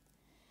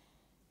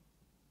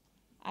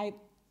 I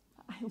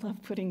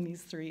love putting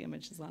these three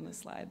images on a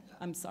slide.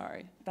 I'm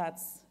sorry.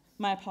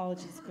 My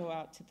apologies go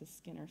out to the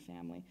Skinner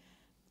family,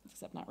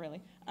 except not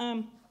really.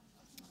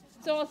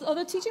 So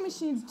although teaching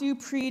machines do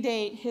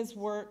predate his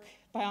work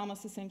by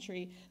almost a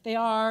century, they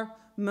are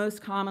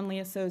most commonly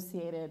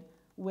associated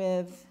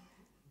with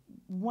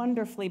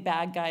wonderfully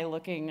bad guy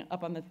looking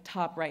up on the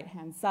top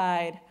right-hand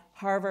side,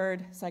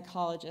 Harvard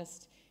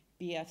psychologist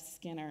B.F.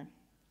 Skinner.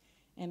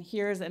 And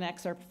here's an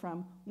excerpt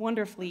from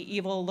wonderfully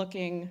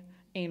evil-looking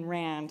Ayn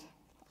Rand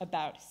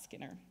about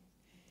Skinner.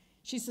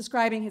 She's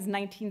describing his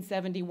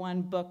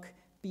 1971 book,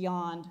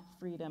 beyond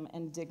freedom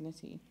and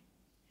dignity.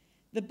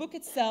 The book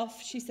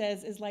itself, she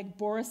says, is like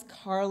Boris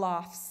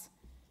Karloff's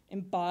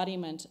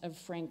embodiment of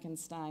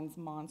Frankenstein's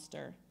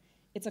monster.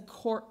 It's a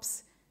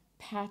corpse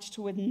patched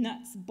with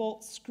nuts,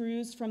 bolts,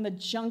 screws from the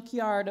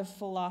junkyard of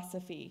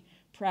philosophy,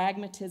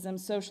 pragmatism,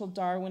 social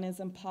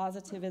Darwinism,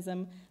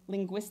 positivism,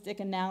 linguistic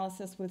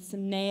analysis with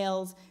some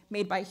nails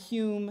made by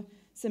Hume,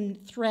 some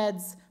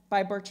threads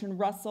by Bertrand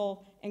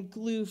Russell, and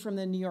glue from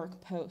the New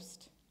York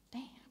Post.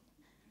 Damn,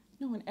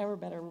 no one ever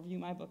better review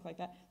my book like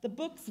that. The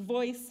book's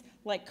voice,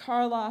 like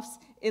Karloff's,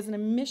 is an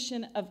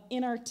emission of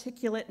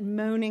inarticulate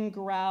moaning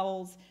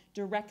growls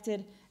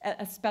directed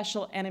at a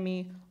special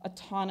enemy,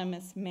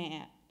 autonomous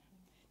man.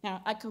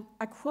 Now,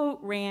 I quote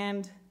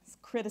Rand's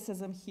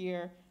criticism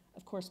here,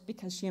 of course,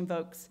 because she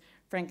invokes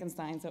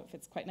Frankenstein, so it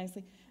fits quite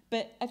nicely.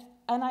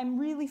 And I'm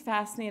really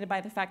fascinated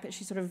by the fact that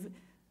she's sort of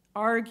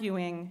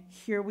arguing,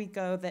 here we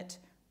go, that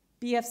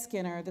B.F.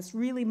 Skinner, this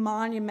really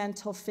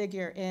monumental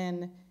figure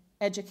in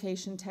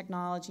education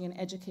technology and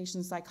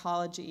education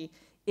psychology,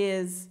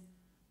 is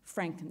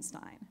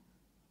Frankenstein,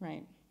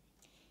 right?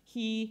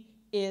 He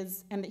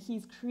is, and that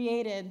he's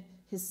created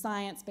his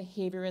science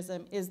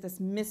behaviorism is this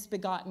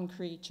misbegotten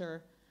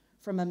creature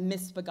from a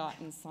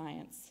misbegotten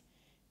science.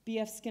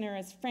 B.F. Skinner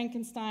as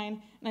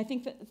Frankenstein, and I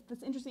think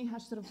that's interesting how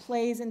she sort of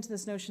plays into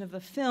this notion of the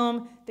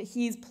film that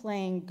he's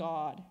playing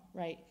God,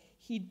 right?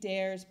 He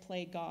dares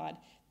play God,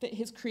 that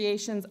his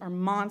creations are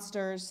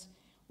monsters,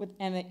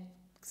 and that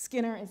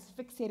Skinner is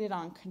fixated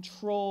on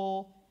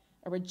control,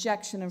 a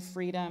rejection of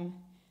freedom,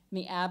 and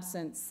the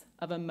absence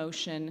of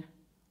emotion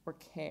or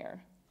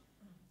care.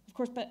 Of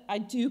course, but I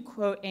do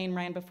quote Ayn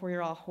Rand before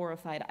you're all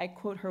horrified. I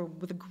quote her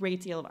with a great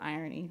deal of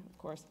irony, of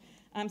course.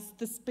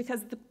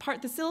 Because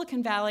the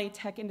Silicon Valley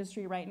tech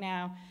industry right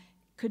now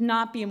could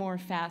not be more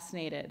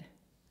fascinated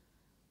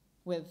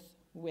with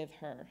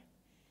her.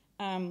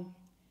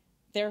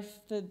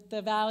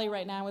 The Valley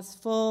right now is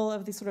full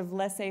of these sort of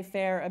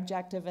laissez-faire,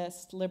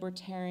 objectivist,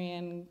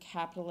 libertarian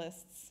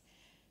capitalists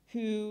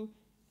who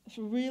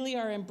really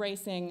are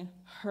embracing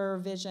her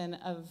vision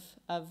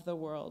of the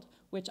world,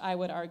 which I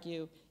would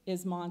argue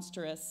is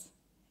monstrous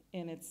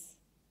in its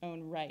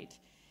own right.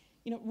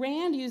 You know,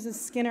 Rand uses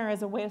Skinner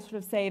as a way to sort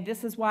of say,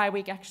 this is why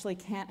we actually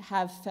can't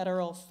have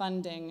federal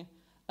funding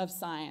of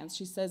science.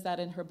 She says that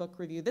in her book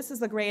review. This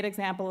is a great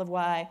example of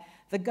why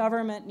the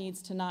government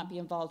needs to not be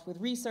involved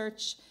with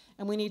research,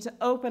 and we need to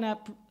open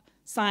up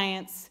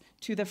science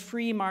to the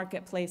free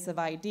marketplace of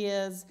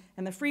ideas,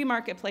 and the free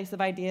marketplace of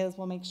ideas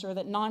will make sure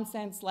that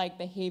nonsense like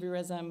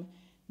behaviorism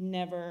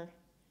never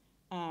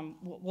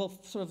will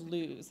sort of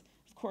lose.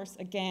 Of course,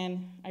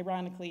 again,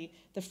 ironically,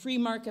 the free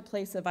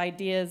marketplace of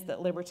ideas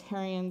that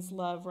libertarians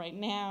love right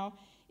now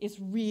is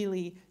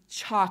really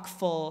chock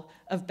full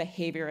of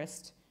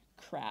behaviorist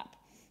crap.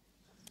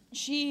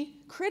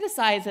 She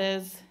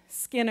criticizes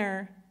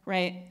Skinner,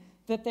 right,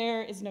 that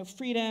there is no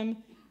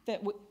freedom,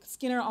 that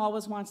Skinner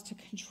always wants to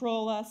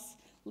control us,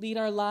 lead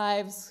our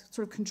lives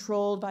sort of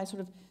controlled by sort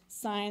of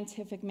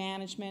scientific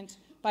management,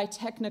 by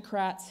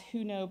technocrats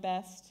who know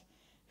best,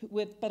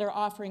 but are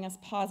offering us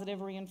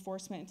positive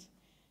reinforcement.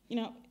 You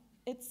know,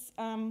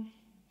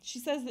 she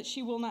says that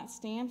she will not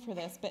stand for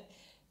this, but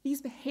these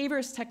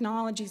behaviorist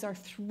technologies are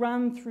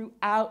run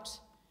throughout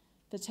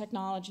the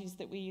technologies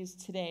that we use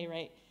today,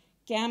 right?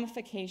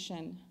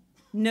 Gamification,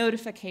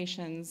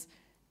 notifications,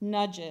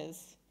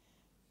 nudges.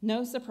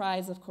 No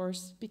surprise, of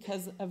course,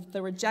 because of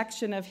the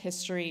rejection of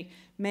history,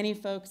 many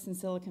folks in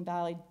Silicon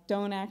Valley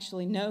don't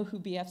actually know who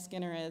B.F.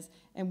 Skinner is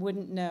and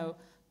wouldn't know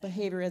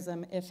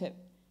behaviorism if it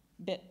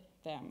bit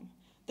them.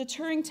 The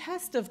Turing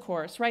test, of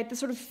course, right, the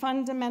sort of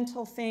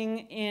fundamental thing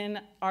in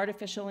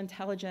artificial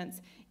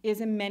intelligence is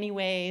in many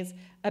ways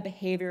a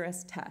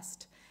behaviorist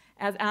test.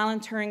 As Alan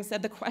Turing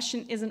said, the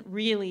question isn't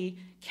really,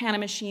 can a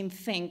machine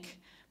think,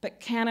 but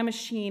can a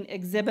machine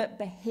exhibit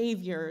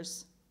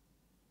behaviors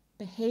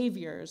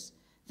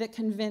that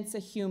convince a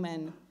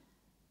human,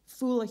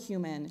 fool a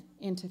human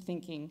into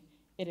thinking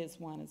it is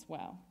one as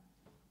well.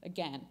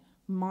 Again,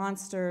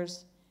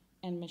 monsters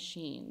and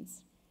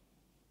machines.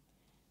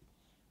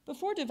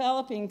 Before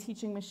developing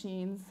teaching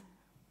machines,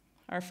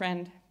 our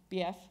friend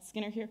B.F.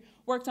 Skinner here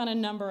worked on a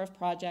number of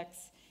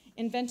projects,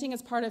 inventing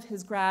as part of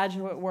his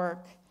graduate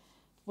work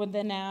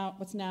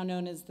what's now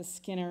known as the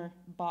Skinner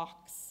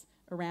box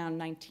around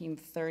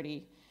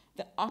 1930,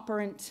 the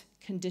operant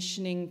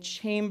conditioning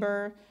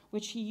chamber,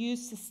 which he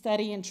used to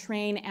study and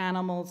train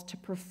animals to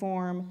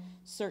perform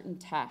certain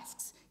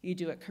tasks. You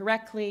do it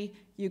correctly,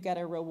 you get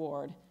a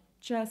reward,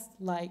 just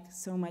like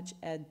so much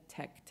ed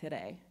tech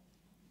today.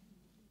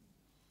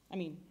 I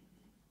mean,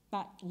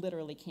 not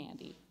literally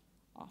candy,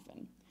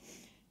 often.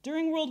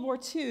 During World War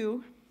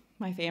II,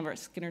 my favorite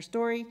Skinner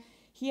story,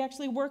 he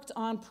actually worked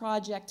on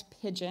Project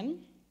Pigeon,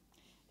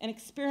 an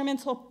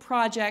experimental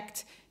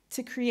project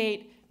to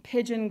create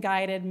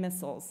pigeon-guided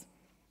missiles.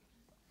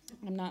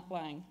 I'm not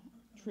lying,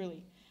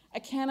 truly. I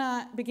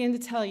cannot begin to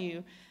tell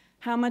you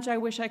how much I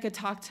wish I could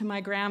talk to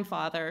my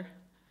grandfather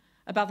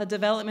about the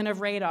development of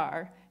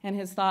radar and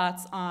his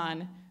thoughts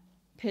on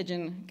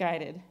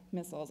pigeon-guided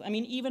missiles. I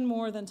mean, even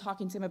more than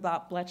talking to him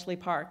about Bletchley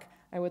Park,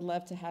 I would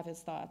love to have his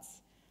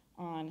thoughts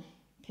on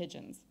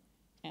pigeons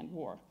and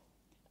war.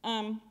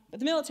 But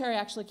the military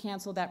actually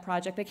canceled that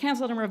project. They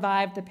canceled and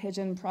revived the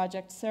pigeon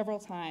project several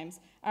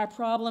times. Our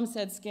problem,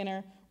 said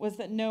Skinner, was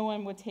that no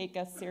one would take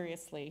us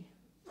seriously.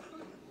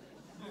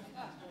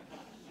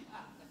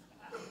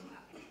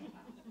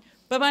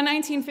 But by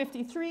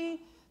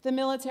 1953, the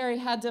military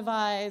had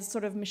devised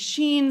sort of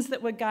machines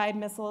that would guide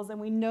missiles, and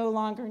we no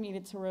longer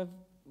needed to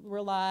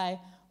rely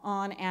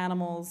on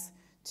animals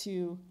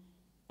to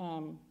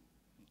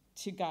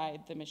guide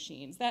the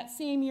machines. That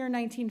same year,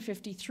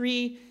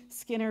 1953,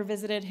 Skinner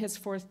visited his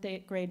fourth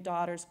grade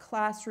daughter's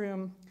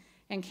classroom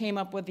and came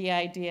up with the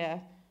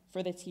idea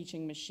for the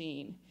teaching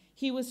machine.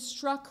 He was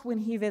struck when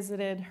he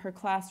visited her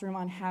classroom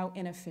on how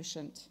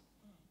inefficient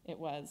it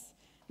was.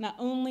 Not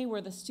only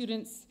were the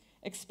students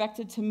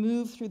expected to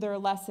move through their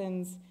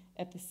lessons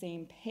at the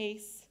same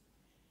pace,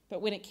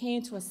 but when it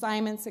came to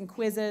assignments and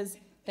quizzes,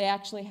 they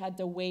actually had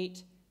to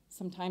wait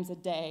sometimes a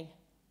day,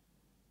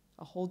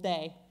 a whole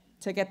day,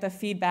 to get the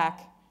feedback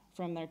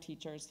from their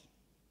teachers.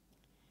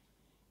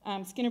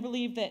 Skinner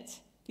believed that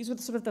these were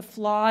sort of the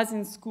flaws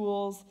in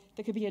schools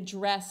that could be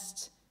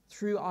addressed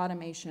through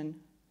automation,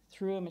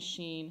 through a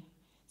machine.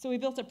 So he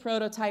built a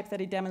prototype that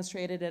he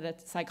demonstrated at a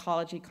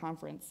psychology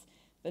conference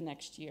the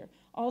next year.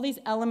 All these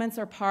elements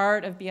are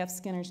part of B.F.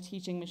 Skinner's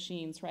teaching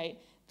machines, right?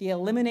 The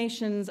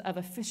eliminations of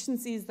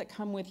efficiencies that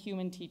come with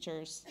human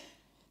teachers,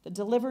 the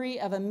delivery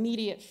of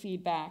immediate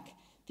feedback,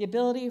 the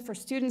ability for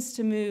students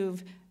to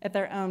move at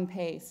their own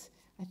pace.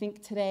 I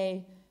think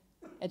today,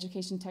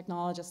 education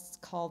technologists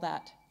call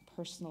that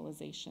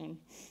personalization.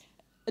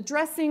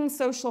 Addressing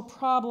social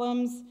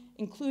problems,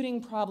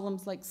 including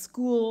problems like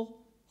school,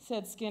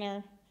 said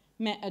Skinner,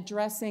 meant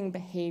addressing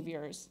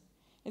behaviors.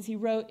 As he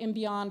wrote in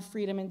Beyond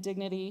Freedom and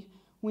Dignity,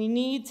 we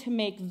need to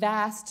make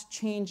vast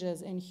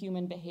changes in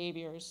human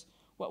behaviors.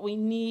 What we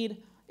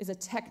need is a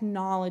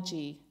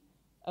technology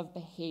of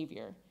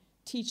behavior.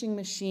 Teaching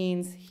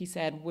machines, he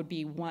said, would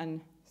be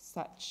one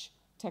such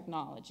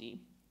technology.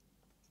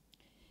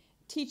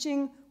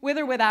 Teaching with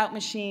or without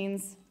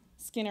machines,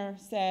 Skinner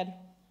said,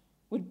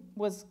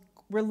 was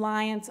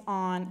reliant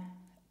on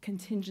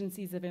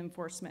contingencies of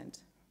enforcement,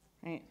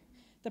 right?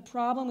 The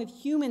problem with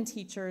human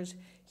teachers,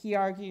 he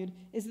argued,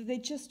 is that they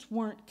just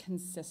weren't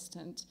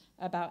consistent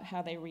about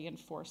how they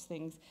reinforce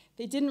things.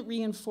 They didn't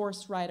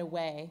reinforce right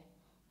away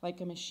like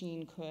a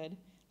machine could.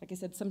 Like I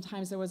said,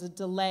 sometimes there was a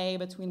delay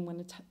between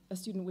when a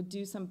student would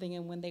do something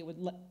and when they would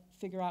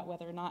figure out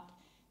whether or not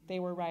they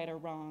were right or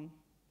wrong.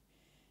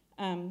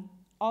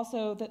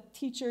 Also, that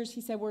teachers, he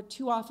said, were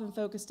too often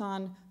focused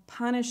on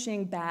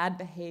punishing bad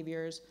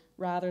behaviors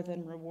rather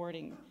than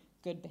rewarding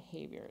good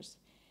behaviors.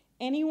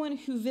 Anyone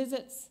who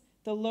visits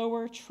the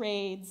lower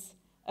trades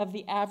of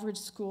the average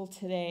school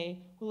today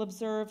will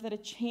observe that a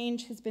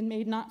change has been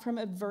made not from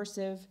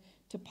aversive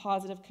to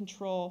positive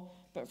control,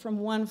 but from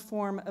one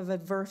form of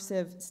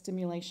aversive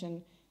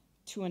stimulation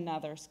to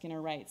another,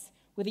 Skinner writes.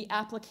 With the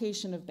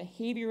application of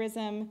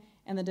behaviorism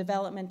and the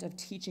development of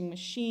teaching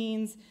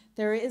machines,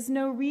 there is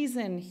no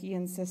reason, he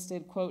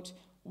insisted, quote,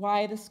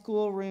 why the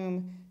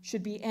schoolroom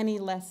should be any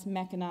less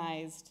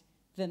mechanized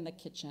than the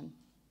kitchen.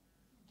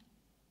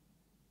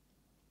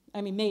 I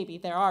mean, maybe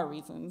there are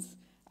reasons.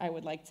 I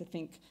would like to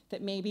think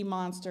that maybe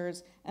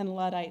monsters and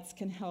Luddites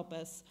can help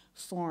us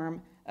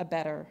form a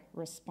better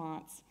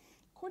response.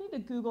 According to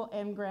Google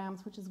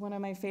Ngrams, which is one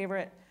of my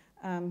favorite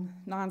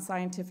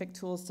non-scientific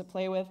tools to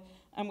play with,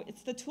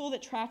 it's the tool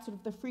that tracks sort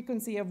of the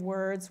frequency of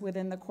words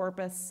within the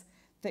corpus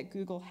that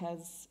Google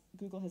has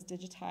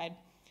digitized.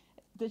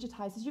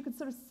 As you can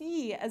sort of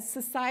see, as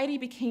society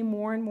became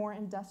more and more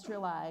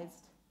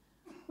industrialized,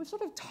 we've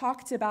sort of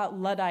talked about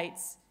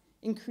Luddites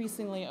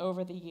increasingly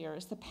over the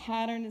years. The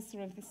pattern is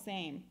sort of the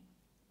same.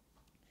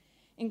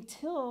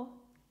 Until,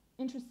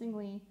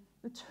 interestingly,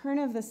 the turn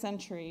of the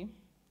century,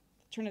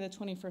 the turn of the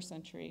 21st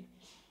century,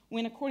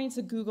 when, according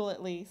to Google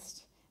at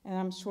least, and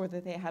I'm sure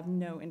that they have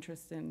no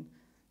interest in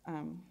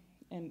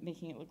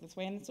making it look this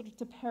way, and sort of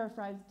to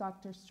paraphrase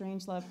Dr.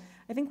 Strangelove,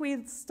 I think we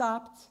had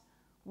stopped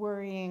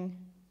worrying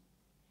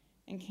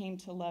and came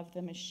to love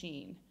the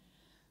machine.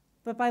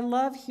 But by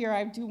love here,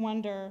 I do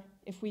wonder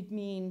if we'd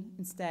mean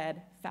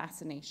instead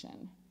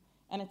fascination,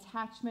 an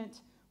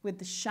attachment with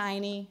the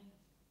shiny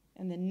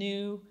and the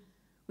new.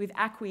 We've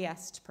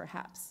acquiesced,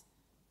 perhaps.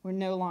 We're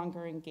no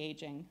longer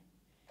engaging.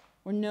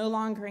 We're no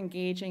longer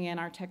engaging in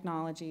our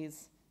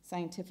technologies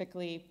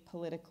scientifically,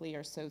 politically,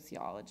 or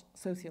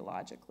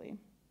sociologically.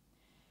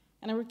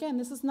 And again,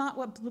 this is not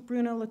what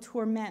Bruno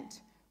Latour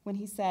meant when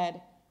he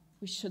said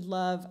we should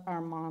love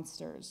our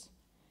monsters.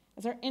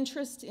 As our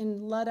interest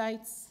in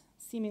Luddites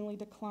seemingly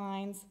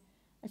declines,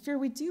 I fear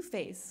we do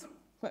face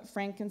what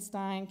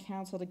Frankenstein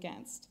counseled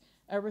against,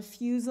 a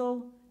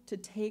refusal to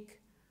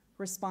take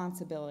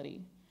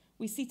responsibility.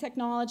 We see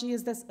technology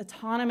as this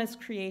autonomous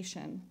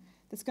creation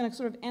that's going to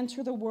sort of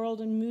enter the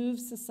world and move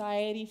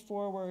society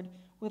forward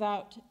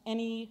without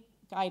any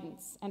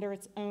guidance, under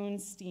its own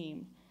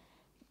steam.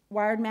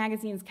 Wired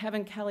Magazine's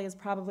Kevin Kelly is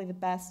probably the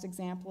best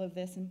example of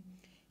this, and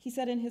He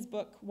said in his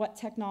book, What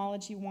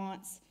Technology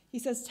Wants, he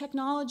says,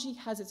 technology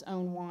has its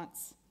own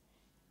wants.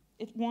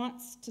 It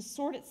wants to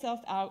sort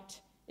itself out.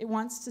 It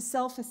wants to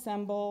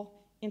self-assemble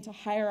into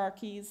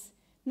hierarchies,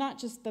 not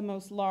just the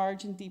most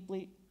large,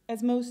 deeply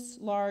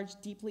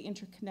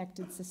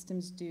interconnected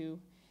systems do.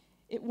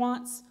 It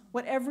wants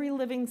what every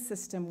living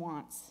system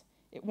wants.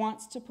 It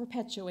wants to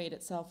perpetuate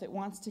itself. It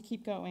wants to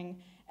keep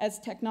going. As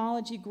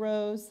technology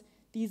grows,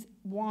 these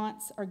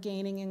wants are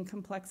gaining in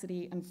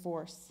complexity and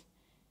force.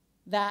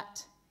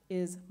 That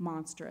is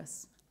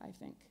monstrous, I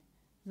think.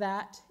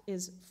 That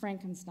is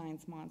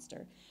Frankenstein's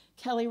monster.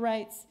 Kelly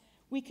writes,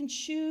 we can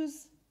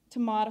choose to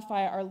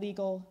modify our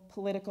legal,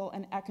 political,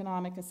 and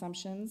economic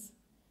assumptions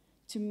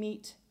to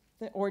meet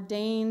the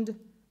ordained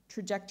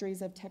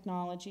trajectories of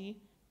technology,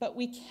 but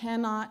we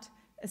cannot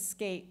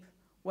escape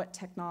what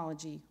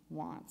technology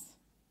wants.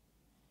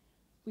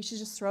 We should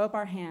just throw up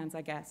our hands,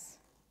 I guess.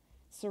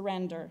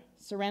 Surrender.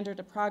 Surrender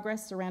to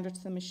progress, surrender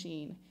to the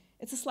machine.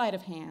 It's a sleight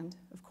of hand,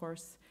 of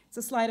course. It's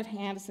a sleight of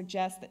hand to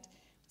suggest that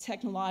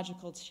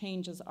technological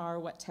changes are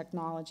what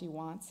technology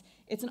wants.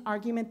 It's an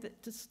argument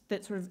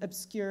that sort of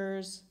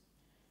obscures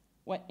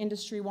what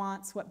industry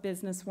wants, what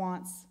business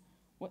wants,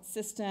 what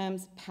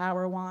systems,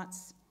 power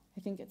wants.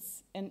 I think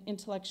it's an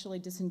intellectually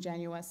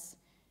disingenuous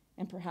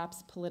and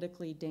perhaps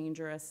politically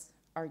dangerous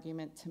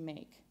argument to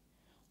make.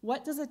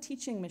 What does a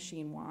teaching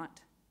machine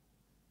want,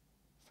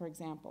 for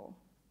example?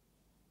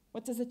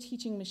 What does a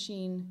teaching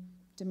machine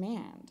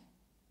demand?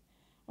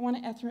 I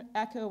want to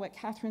echo what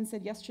Catherine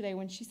said yesterday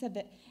when she said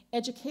that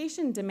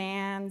education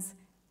demands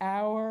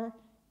our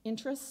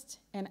interest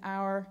and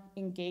our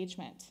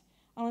engagement.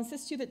 I'll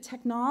insist to you that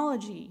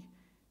technology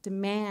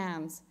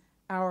demands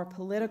our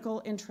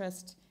political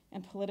interest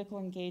and political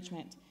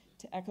engagement.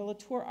 To echo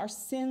Latour, our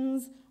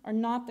sins are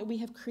not that we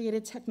have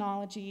created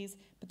technologies,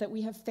 but that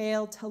we have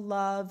failed to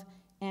love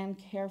and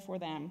care for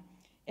them.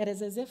 It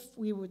is as if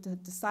we would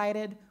have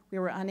decided we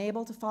were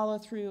unable to follow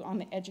through on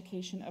the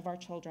education of our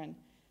children.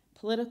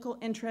 Political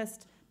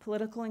interest,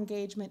 political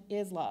engagement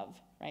is love,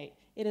 right?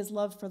 It is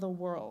love for the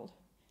world.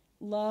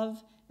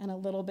 Love and a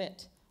little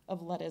bit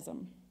of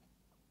Luddism.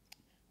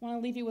 I want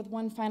to leave you with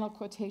one final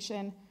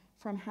quotation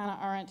from Hannah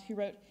Arendt, who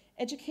wrote,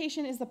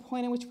 education is the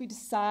point at which we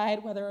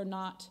decide whether or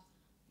not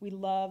we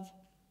love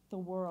the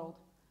world,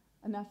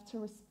 enough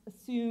to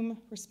assume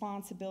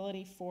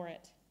responsibility for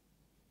it.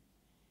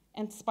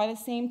 And by the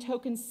same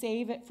token,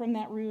 save it from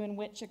that ruin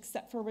which,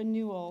 except for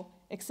renewal,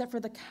 except for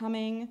the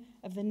coming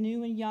of the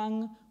new and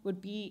young,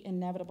 would be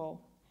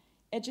inevitable.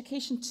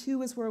 Education,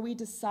 too, is where we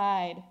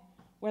decide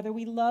whether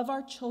we love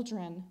our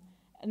children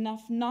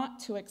enough not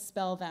to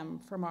expel them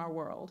from our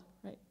world,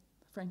 right?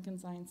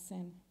 Frankenstein's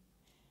sin.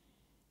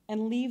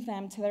 And leave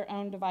them to their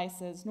own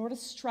devices, nor to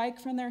strike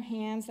from their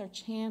hands their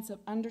chance of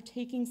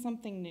undertaking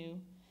something new,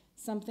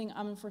 something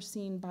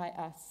unforeseen by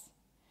us,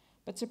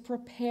 but to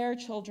prepare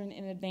children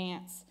in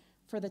advance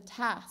for the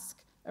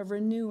task of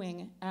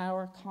renewing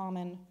our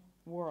common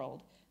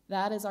world.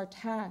 That is our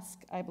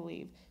task, I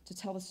believe, to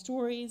tell the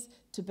stories,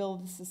 to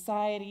build a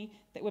society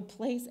that would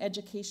place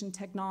education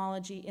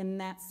technology in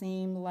that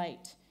same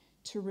light,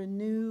 to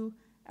renew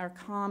our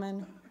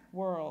common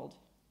world.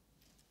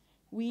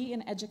 We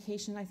in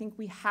education, I think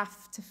we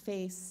have to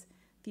face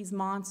these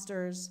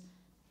monsters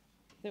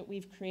that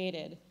we've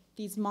created,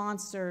 these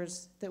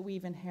monsters that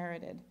we've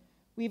inherited.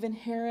 We've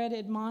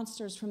inherited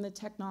monsters from the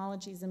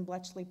technologies in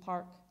Bletchley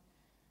Park.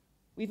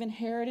 We've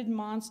inherited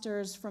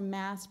monsters from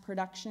mass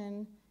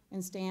production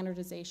and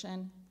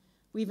standardization.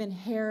 We've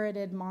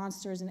inherited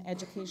monsters in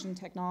education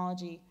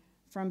technology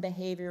from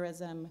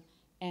behaviorism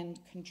and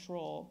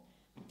control.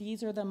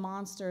 These are the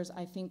monsters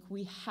I think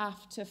we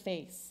have to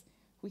face.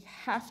 We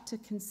have to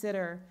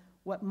consider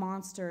what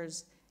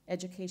monsters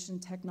education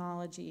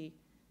technology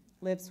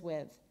lives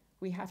with.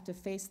 We have to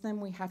face them,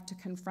 we have to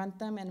confront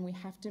them, and we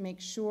have to make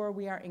sure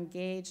we are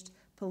engaged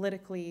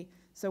politically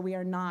so we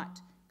are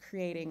not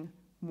creating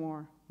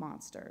more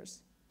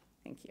monsters.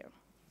 Thank you.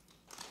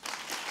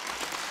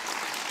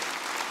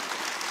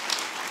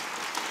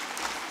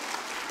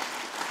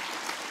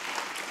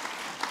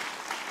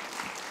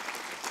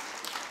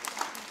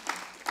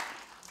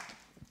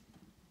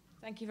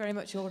 Thank you very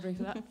much, Audrey,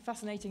 for that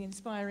fascinating,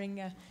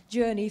 inspiring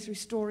journey through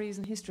stories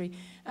and history.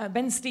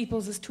 Ben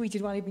Steeples has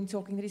tweeted while he's been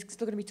talking that he's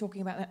still going to be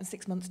talking about that in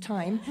 6 months'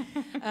 time.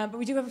 But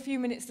we do have a few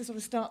minutes to sort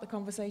of start the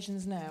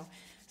conversations now.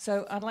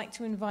 So I'd like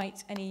to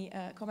invite any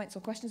comments or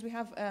questions. We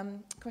have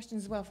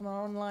questions as well from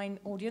our online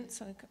audience.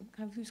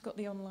 Who's got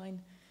the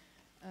online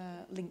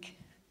link?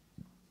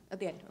 At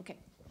the end, okay.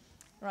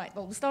 Right,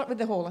 well, we'll start with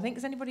the hall. I think,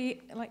 does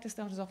anybody like to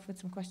start us off with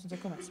some questions or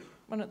comments?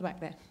 One at the back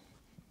there.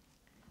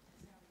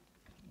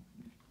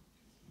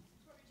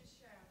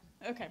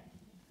 Okay.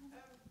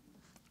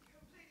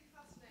 Completely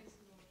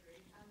fascinating,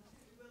 Audrey, and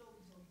we will all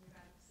be talking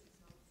about it for 6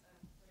 months.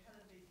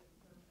 Helen Beacon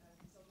from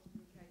Consultant from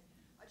the UK.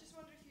 I just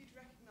wonder if you'd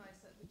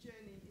recognise that the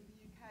journey in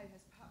the UK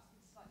has perhaps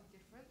been slightly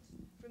different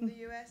from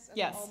the US, and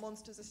yes. our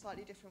monsters are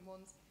slightly different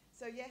ones.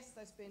 So yes,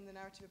 there's been the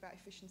narrative about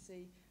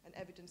efficiency and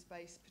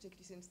evidence-based,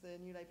 particularly since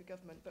the new Labour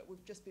government, but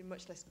we've just been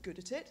much less good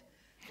at it.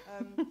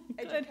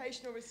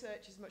 Educational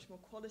research is much more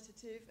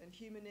qualitative and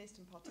humanist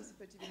and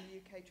participative in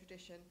the UK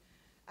tradition.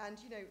 And,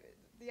 you know,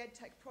 the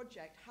EdTech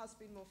project has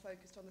been more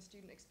focused on the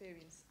student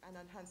experience and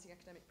enhancing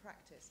academic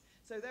practice.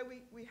 So though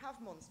we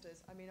have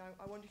monsters, I mean,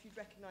 I wonder if you'd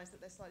recognise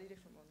that they're slightly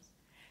different ones.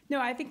 No,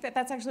 I think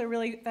that's actually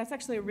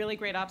a really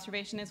great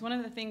observation. Is one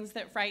of the things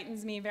that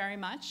frightens me very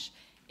much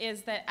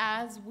is that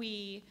as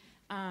we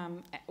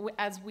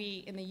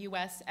in the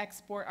U.S.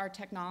 export our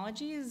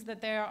technologies,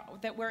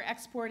 that we're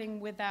exporting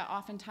with that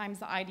oftentimes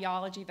the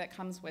ideology that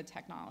comes with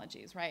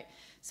technologies, right?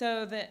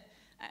 So that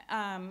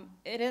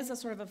it is a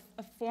sort of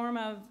a form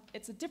of,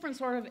 it's a different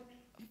sort of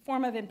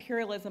form of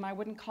imperialism. I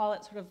wouldn't call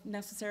it sort of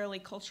necessarily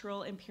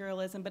cultural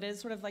imperialism, but it is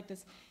sort of like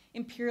this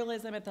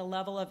imperialism at the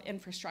level of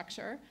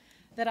infrastructure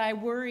that I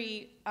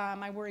worry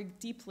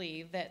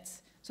deeply that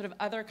sort of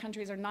other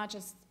countries are not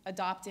just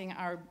adopting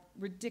our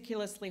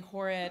ridiculously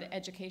horrid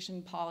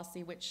education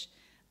policy, which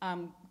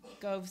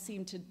Gove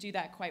seemed to do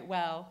that quite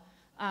well,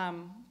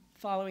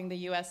 following the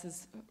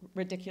US's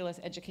ridiculous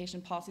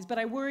education policies. But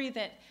I worry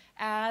that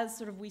as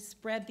sort of we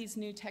spread these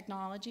new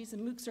technologies,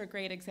 and MOOCs are a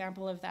great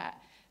example of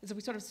that, is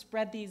we sort of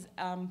spread these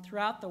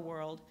throughout the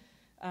world,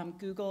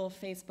 Google,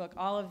 Facebook,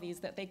 all of these,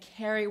 that they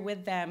carry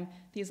with them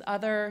these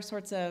other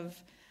sorts of,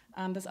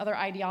 this other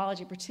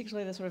ideology,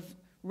 particularly the sort of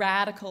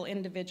radical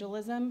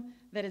individualism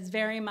that is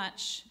very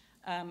much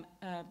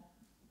a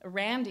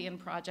Randian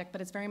project,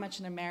 but it's very much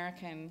an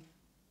American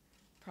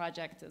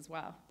project as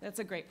well. That's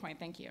a great point,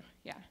 thank you,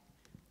 yeah.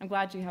 I'm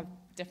glad you have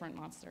different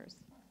monsters,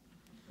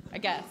 I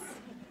guess.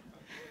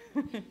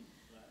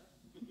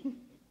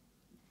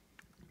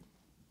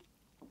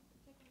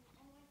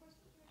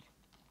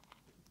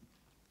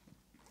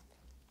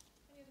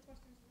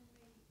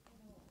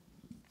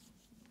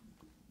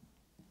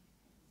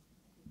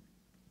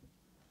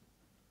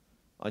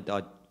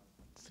 I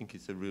think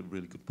it's a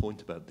really good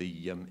point about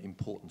the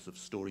importance of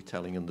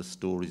storytelling and the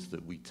stories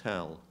that we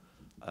tell.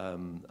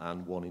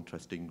 And one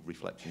interesting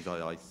reflection is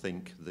I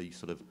think the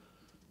sort of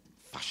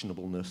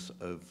fashionableness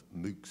of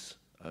MOOCs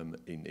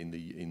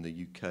in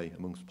the UK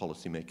amongst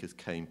policymakers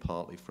came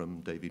partly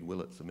from David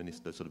Willett, the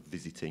minister, sort of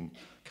visiting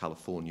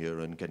California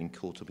and getting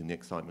caught up in the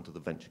excitement of the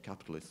venture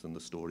capitalists and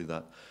the story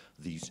that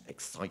these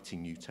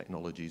exciting new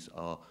technologies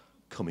are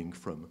coming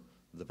from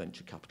the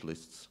venture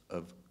capitalists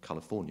of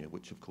California,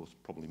 which of course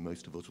probably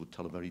most of us would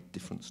tell a very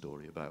different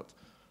story about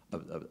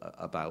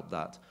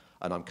that.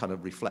 And I'm kind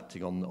of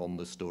reflecting on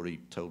the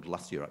story told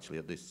last year actually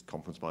at this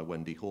conference by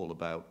Wendy Hall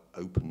about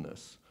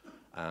openness,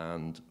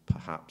 and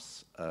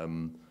perhaps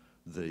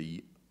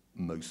the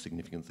most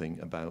significant thing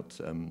about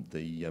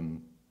the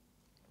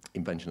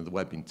invention of the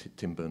web in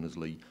Tim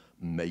Berners-Lee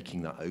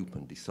making that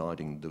open,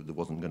 deciding that there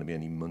wasn't going to be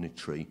any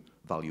monetary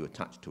value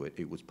attached to it.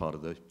 It was part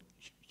of the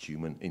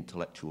human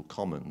intellectual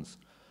commons.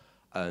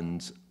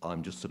 And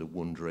I'm just sort of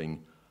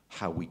wondering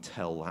how we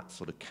tell that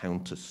sort of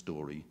counter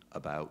story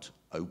about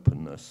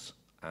openness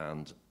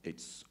and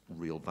its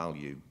real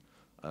value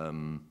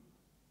in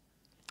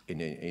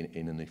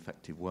an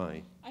effective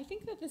way. I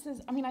think that this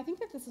is, I think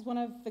that this is one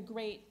of the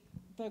great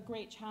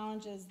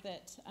challenges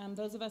that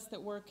those of us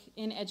that work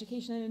in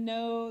education and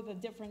know the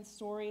different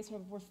stories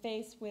sort of we're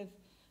faced with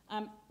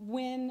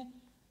when,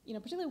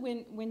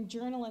 particularly when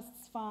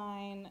journalists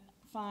find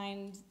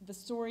the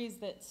stories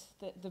that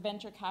the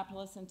venture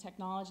capitalists and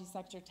technology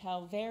sector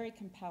tell very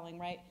compelling,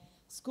 right?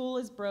 School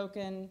is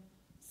broken,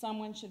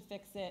 someone should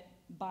fix it,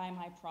 buy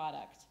my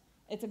product.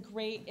 It's a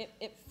great,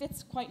 it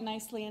fits quite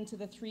nicely into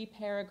the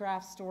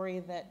 3-paragraph story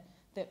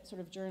that sort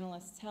of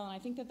journalists tell. And I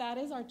think that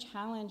is our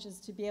challenge,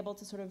 is to be able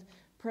to sort of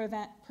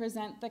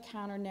present the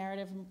counter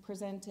narrative and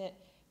present it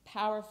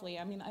powerfully.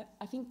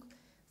 I think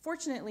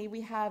fortunately we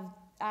have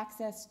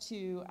access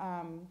to,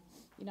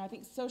 I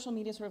think social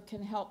media sort of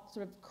can help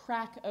sort of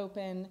crack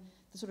open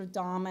the sort of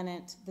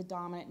dominant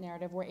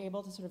narrative. We're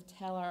able to sort of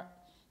tell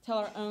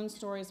our own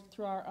stories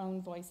through our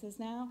own voices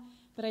now.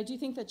 But I do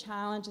think the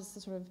challenge is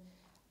to sort of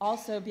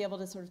also be able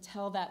to sort of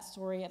tell that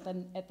story at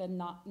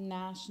the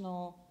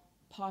national,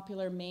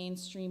 popular,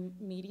 mainstream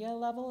media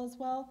level as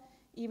well.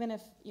 Even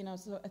if,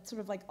 so it's sort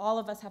of like all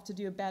of us have to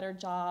do a better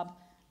job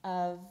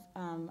of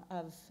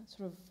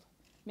sort of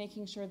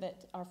making sure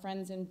that our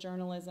friends in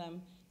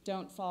journalism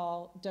don't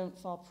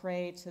fall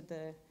prey to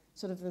the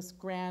sort of this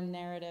grand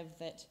narrative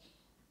that,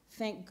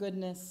 thank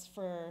goodness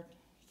for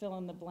fill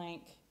in the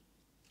blank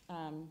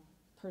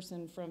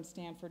person from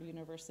Stanford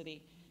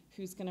University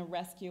who's going to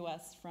rescue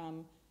us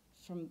from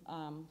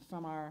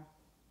our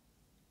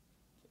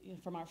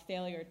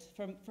failure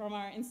from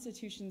our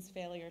institution's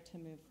failure to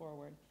move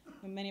forward.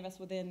 And many of us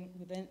within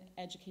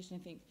education,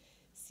 I think,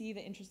 see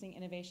the interesting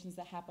innovations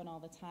that happen all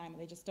the time.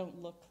 They just don't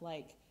look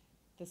like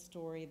the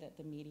story that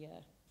the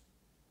media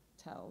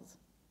tells.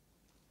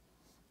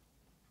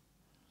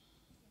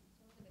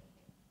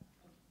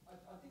 I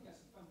think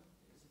it's a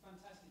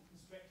fantastic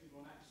perspective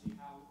on actually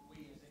how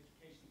we as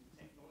education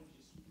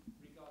technologists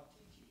regard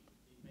teaching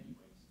in many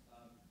ways.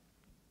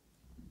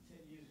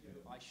 10 years ago,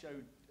 I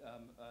showed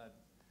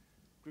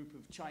group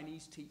of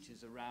Chinese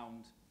teachers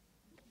around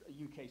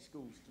UK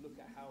schools to look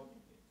at how,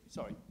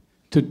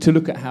 to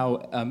look at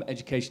how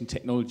education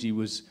technology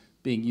was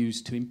being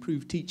used to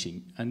improve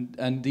teaching.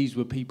 And these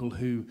were people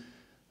who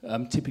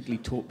typically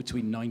taught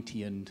between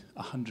 90 and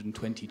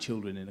 120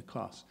 children in a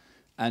class.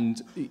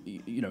 And,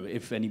 you know,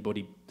 if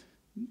anybody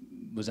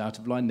was out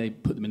of line, they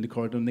put them in the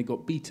corridor and they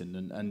got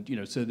beaten. And you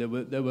know, so there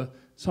were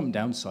some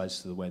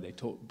downsides to the way they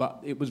taught, but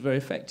it was very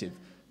effective.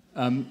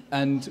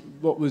 And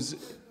what was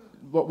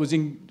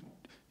in,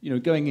 you know,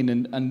 going in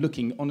and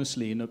looking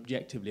honestly and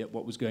objectively at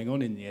what was going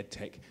on in the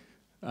EdTech,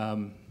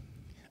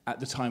 at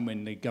the time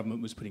when the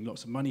government was putting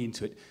lots of money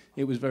into it,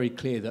 it was very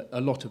clear that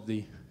a lot of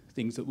the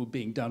things that were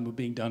being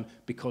done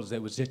because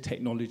there was a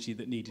technology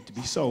that needed to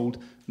be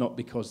sold, not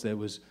because there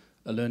was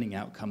a learning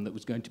outcome that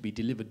was going to be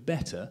delivered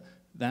better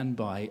than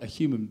by a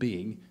human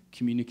being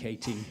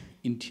communicating,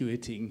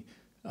 intuiting,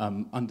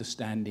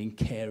 understanding,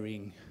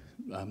 caring,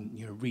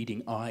 you know,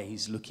 reading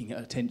eyes, looking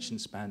at attention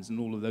spans and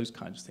all of those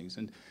kinds of things.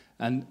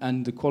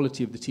 And the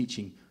quality of the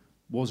teaching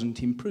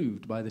wasn't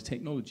improved by the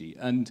technology.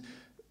 And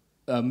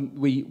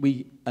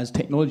we as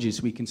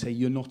technologists, we can say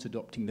you're not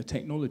adopting the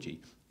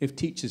technology. If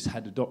teachers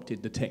had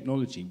adopted the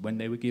technology when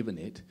they were given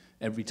it,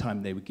 every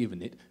time they were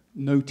given it,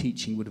 no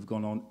teaching would have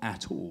gone on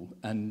at all.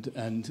 And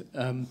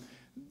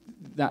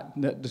that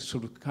the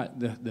sort of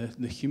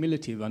the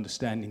humility of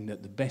understanding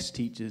that the best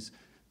teachers,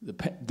 the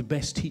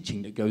best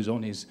teaching that goes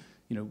on is,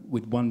 you know,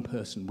 with one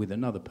person, with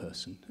another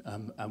person,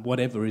 and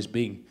whatever is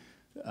being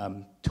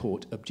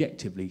taught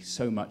objectively,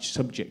 so much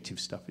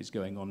subjective stuff is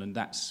going on, and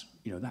that's,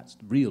 you know, that's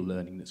real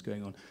learning that's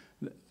going on.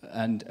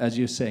 And as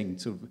you're saying,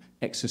 sort of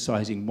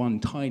exercising one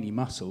tiny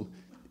muscle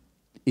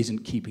isn't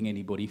keeping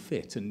anybody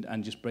fit,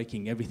 and just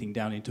breaking everything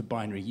down into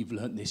binary. You've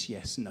learnt this,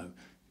 yes, no,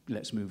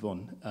 let's move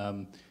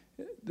on.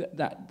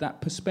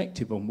 That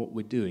perspective on what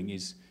we're doing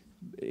is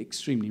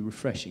extremely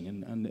refreshing,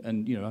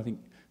 and you know, I think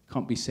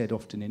can't be said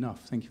often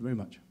enough. Thank you very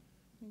much.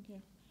 Thank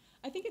you.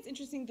 I think it's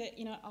interesting that,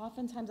 you know,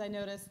 oftentimes I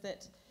notice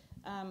that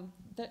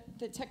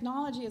that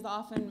technology is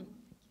often,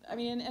 I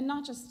mean, and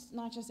not just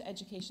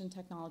education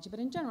technology, but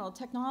in general,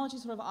 technology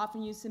is sort of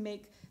often used to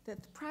make the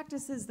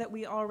practices that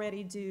we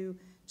already do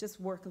just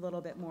work a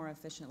little bit more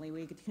efficiently.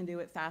 We can do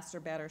it faster,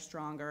 better,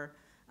 stronger.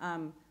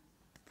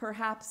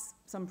 Perhaps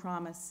some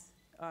promise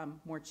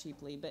more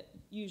cheaply, but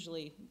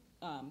usually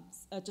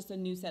just a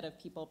new set of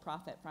people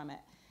profit from it.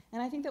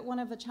 And I think that one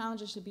of the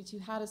challenges should be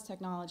how does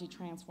technology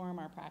transform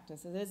our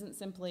practice? It isn't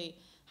simply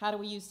how do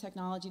we use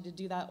technology to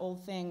do that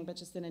old thing, but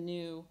just in a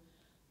new,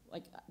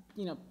 like,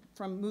 you know,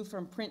 move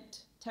from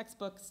print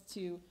textbooks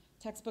to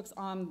textbooks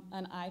on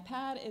an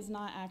iPad is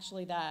not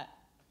actually that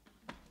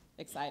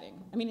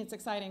exciting. I mean, it's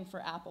exciting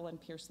for Apple and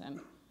Pearson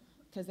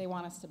because they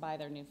want us to buy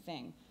their new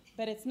thing,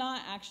 but it's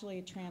not actually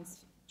a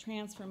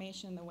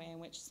transformation the way in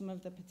which some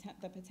of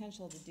the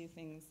potential to do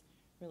things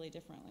really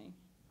differently.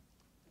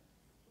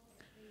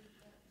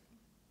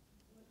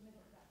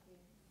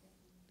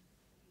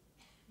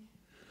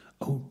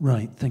 Oh,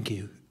 right, thank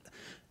you.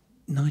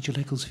 Nigel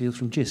Ecclesfield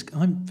from JISC.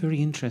 I'm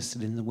very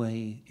interested in the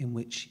way in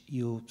which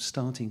you're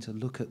starting to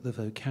look at the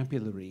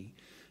vocabulary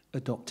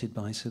adopted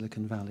by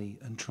Silicon Valley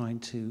and trying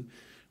to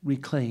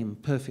reclaim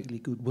perfectly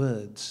good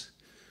words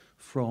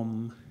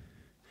from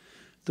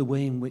the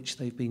way in which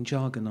they've been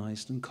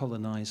jargonized and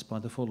colonized by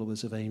the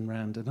followers of Ayn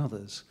Rand and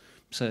others.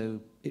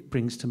 So it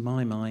brings to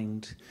my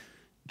mind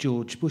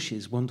George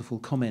Bush's wonderful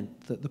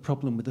comment that the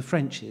problem with the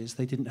French is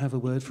they didn't have a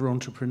word for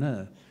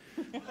entrepreneur.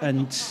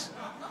 And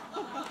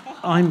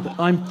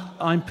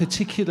I'm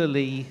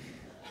particularly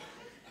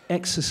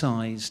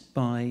exercised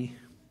by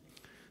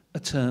a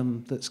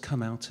term that's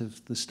come out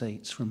of the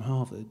States from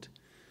Harvard,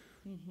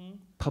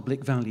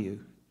 public value.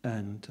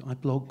 And I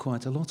blog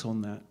quite a lot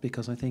on that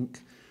because I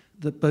think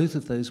that both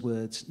of those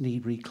words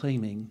need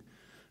reclaiming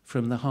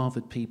from the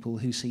Harvard people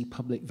who see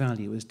public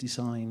value as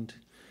designed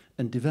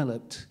and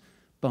developed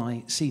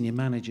by senior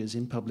managers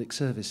in public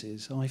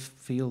services. I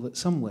feel that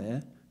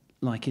somewhere,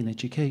 like in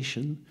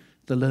education,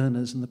 the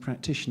learners and the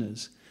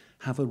practitioners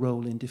have a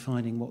role in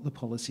defining what the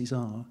policies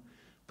are.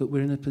 But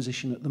we're in a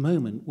position at the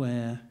moment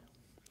where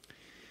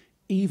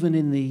even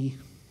in the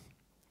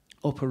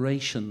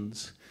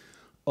operations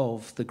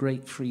of the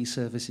great free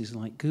services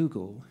like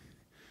Google,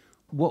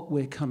 what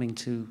we're coming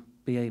to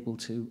be able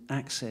to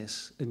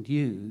access and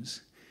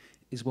use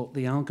is what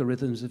the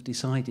algorithms have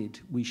decided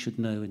we should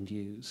know and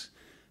use.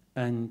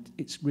 And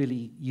it's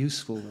really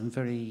useful and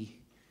very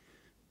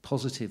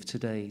positive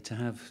today to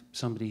have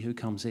somebody who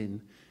comes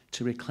in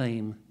to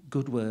reclaim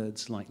good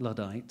words like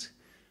Luddite.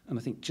 And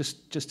I think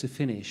just to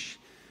finish,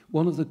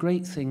 one of the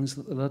great things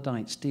that the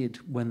Luddites did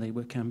when they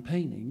were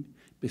campaigning,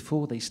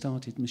 before they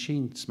started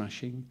machine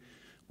smashing,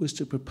 was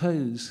to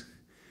propose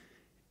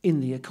in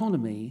the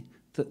economy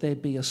that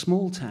there'd be a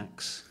small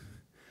tax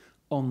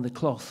on the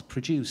cloth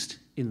produced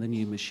in the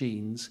new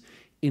machines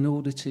in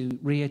order to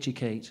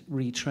re-educate,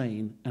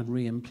 retrain, and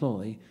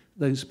re-employ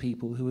those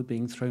people who were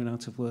being thrown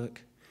out of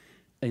work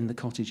in the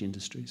cottage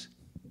industries.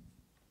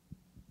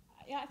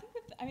 Yeah,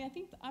 I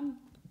think I'm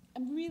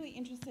really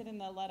interested in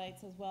the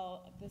Luddites as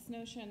well. This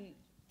notion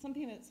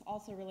something that's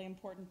also really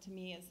important to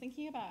me is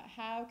thinking about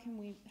how can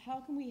we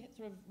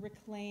sort of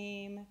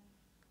reclaim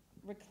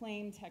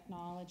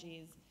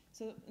technologies.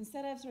 So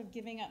instead of sort of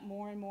giving up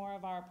more and more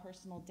of our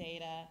personal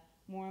data,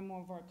 more and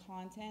more of our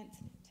content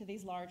to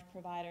these large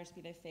providers,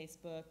 be they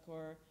Facebook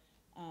or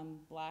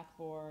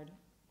Blackboard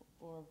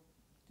or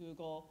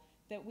Google,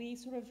 that we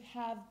sort of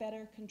have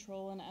better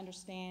control and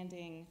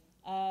understanding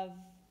of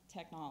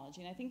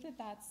technology. And I think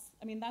that's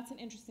an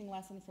interesting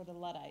lesson for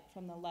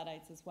from the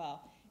Luddites as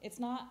well. It's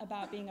not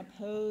about being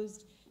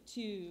opposed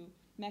to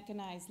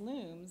mechanized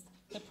looms.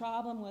 The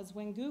problem was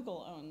when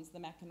Google owns the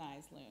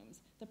mechanized looms.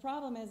 The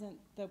problem isn't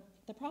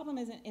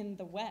in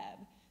the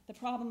web. The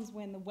problem is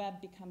when the web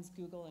becomes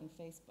Google and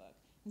Facebook.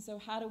 And so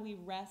how do we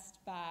wrest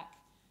back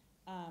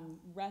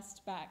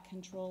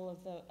control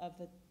of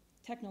the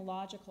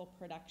technological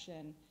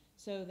production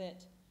so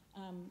that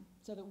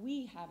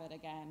we have it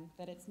again,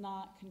 that it's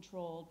not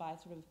controlled by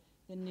sort of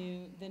the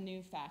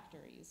new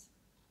factories,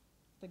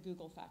 the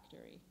Google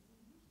factory.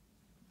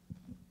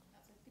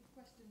 That's a good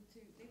question to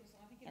leave us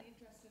on. I think in the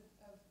interest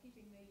of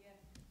keeping the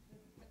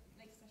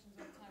next sessions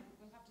on time,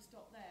 we'll have to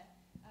stop there.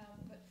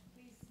 But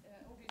please,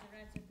 Audrey's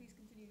around, so please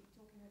continue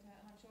talking with her,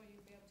 and I'm sure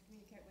you'll be able to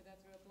communicate with her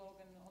through a blog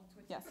and on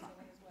Twitter and so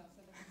on as well,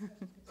 so the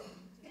discussions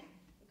continue.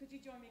 But could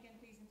you join me again,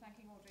 please, in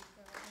thanking Audrey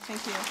for...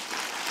 Thank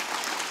you.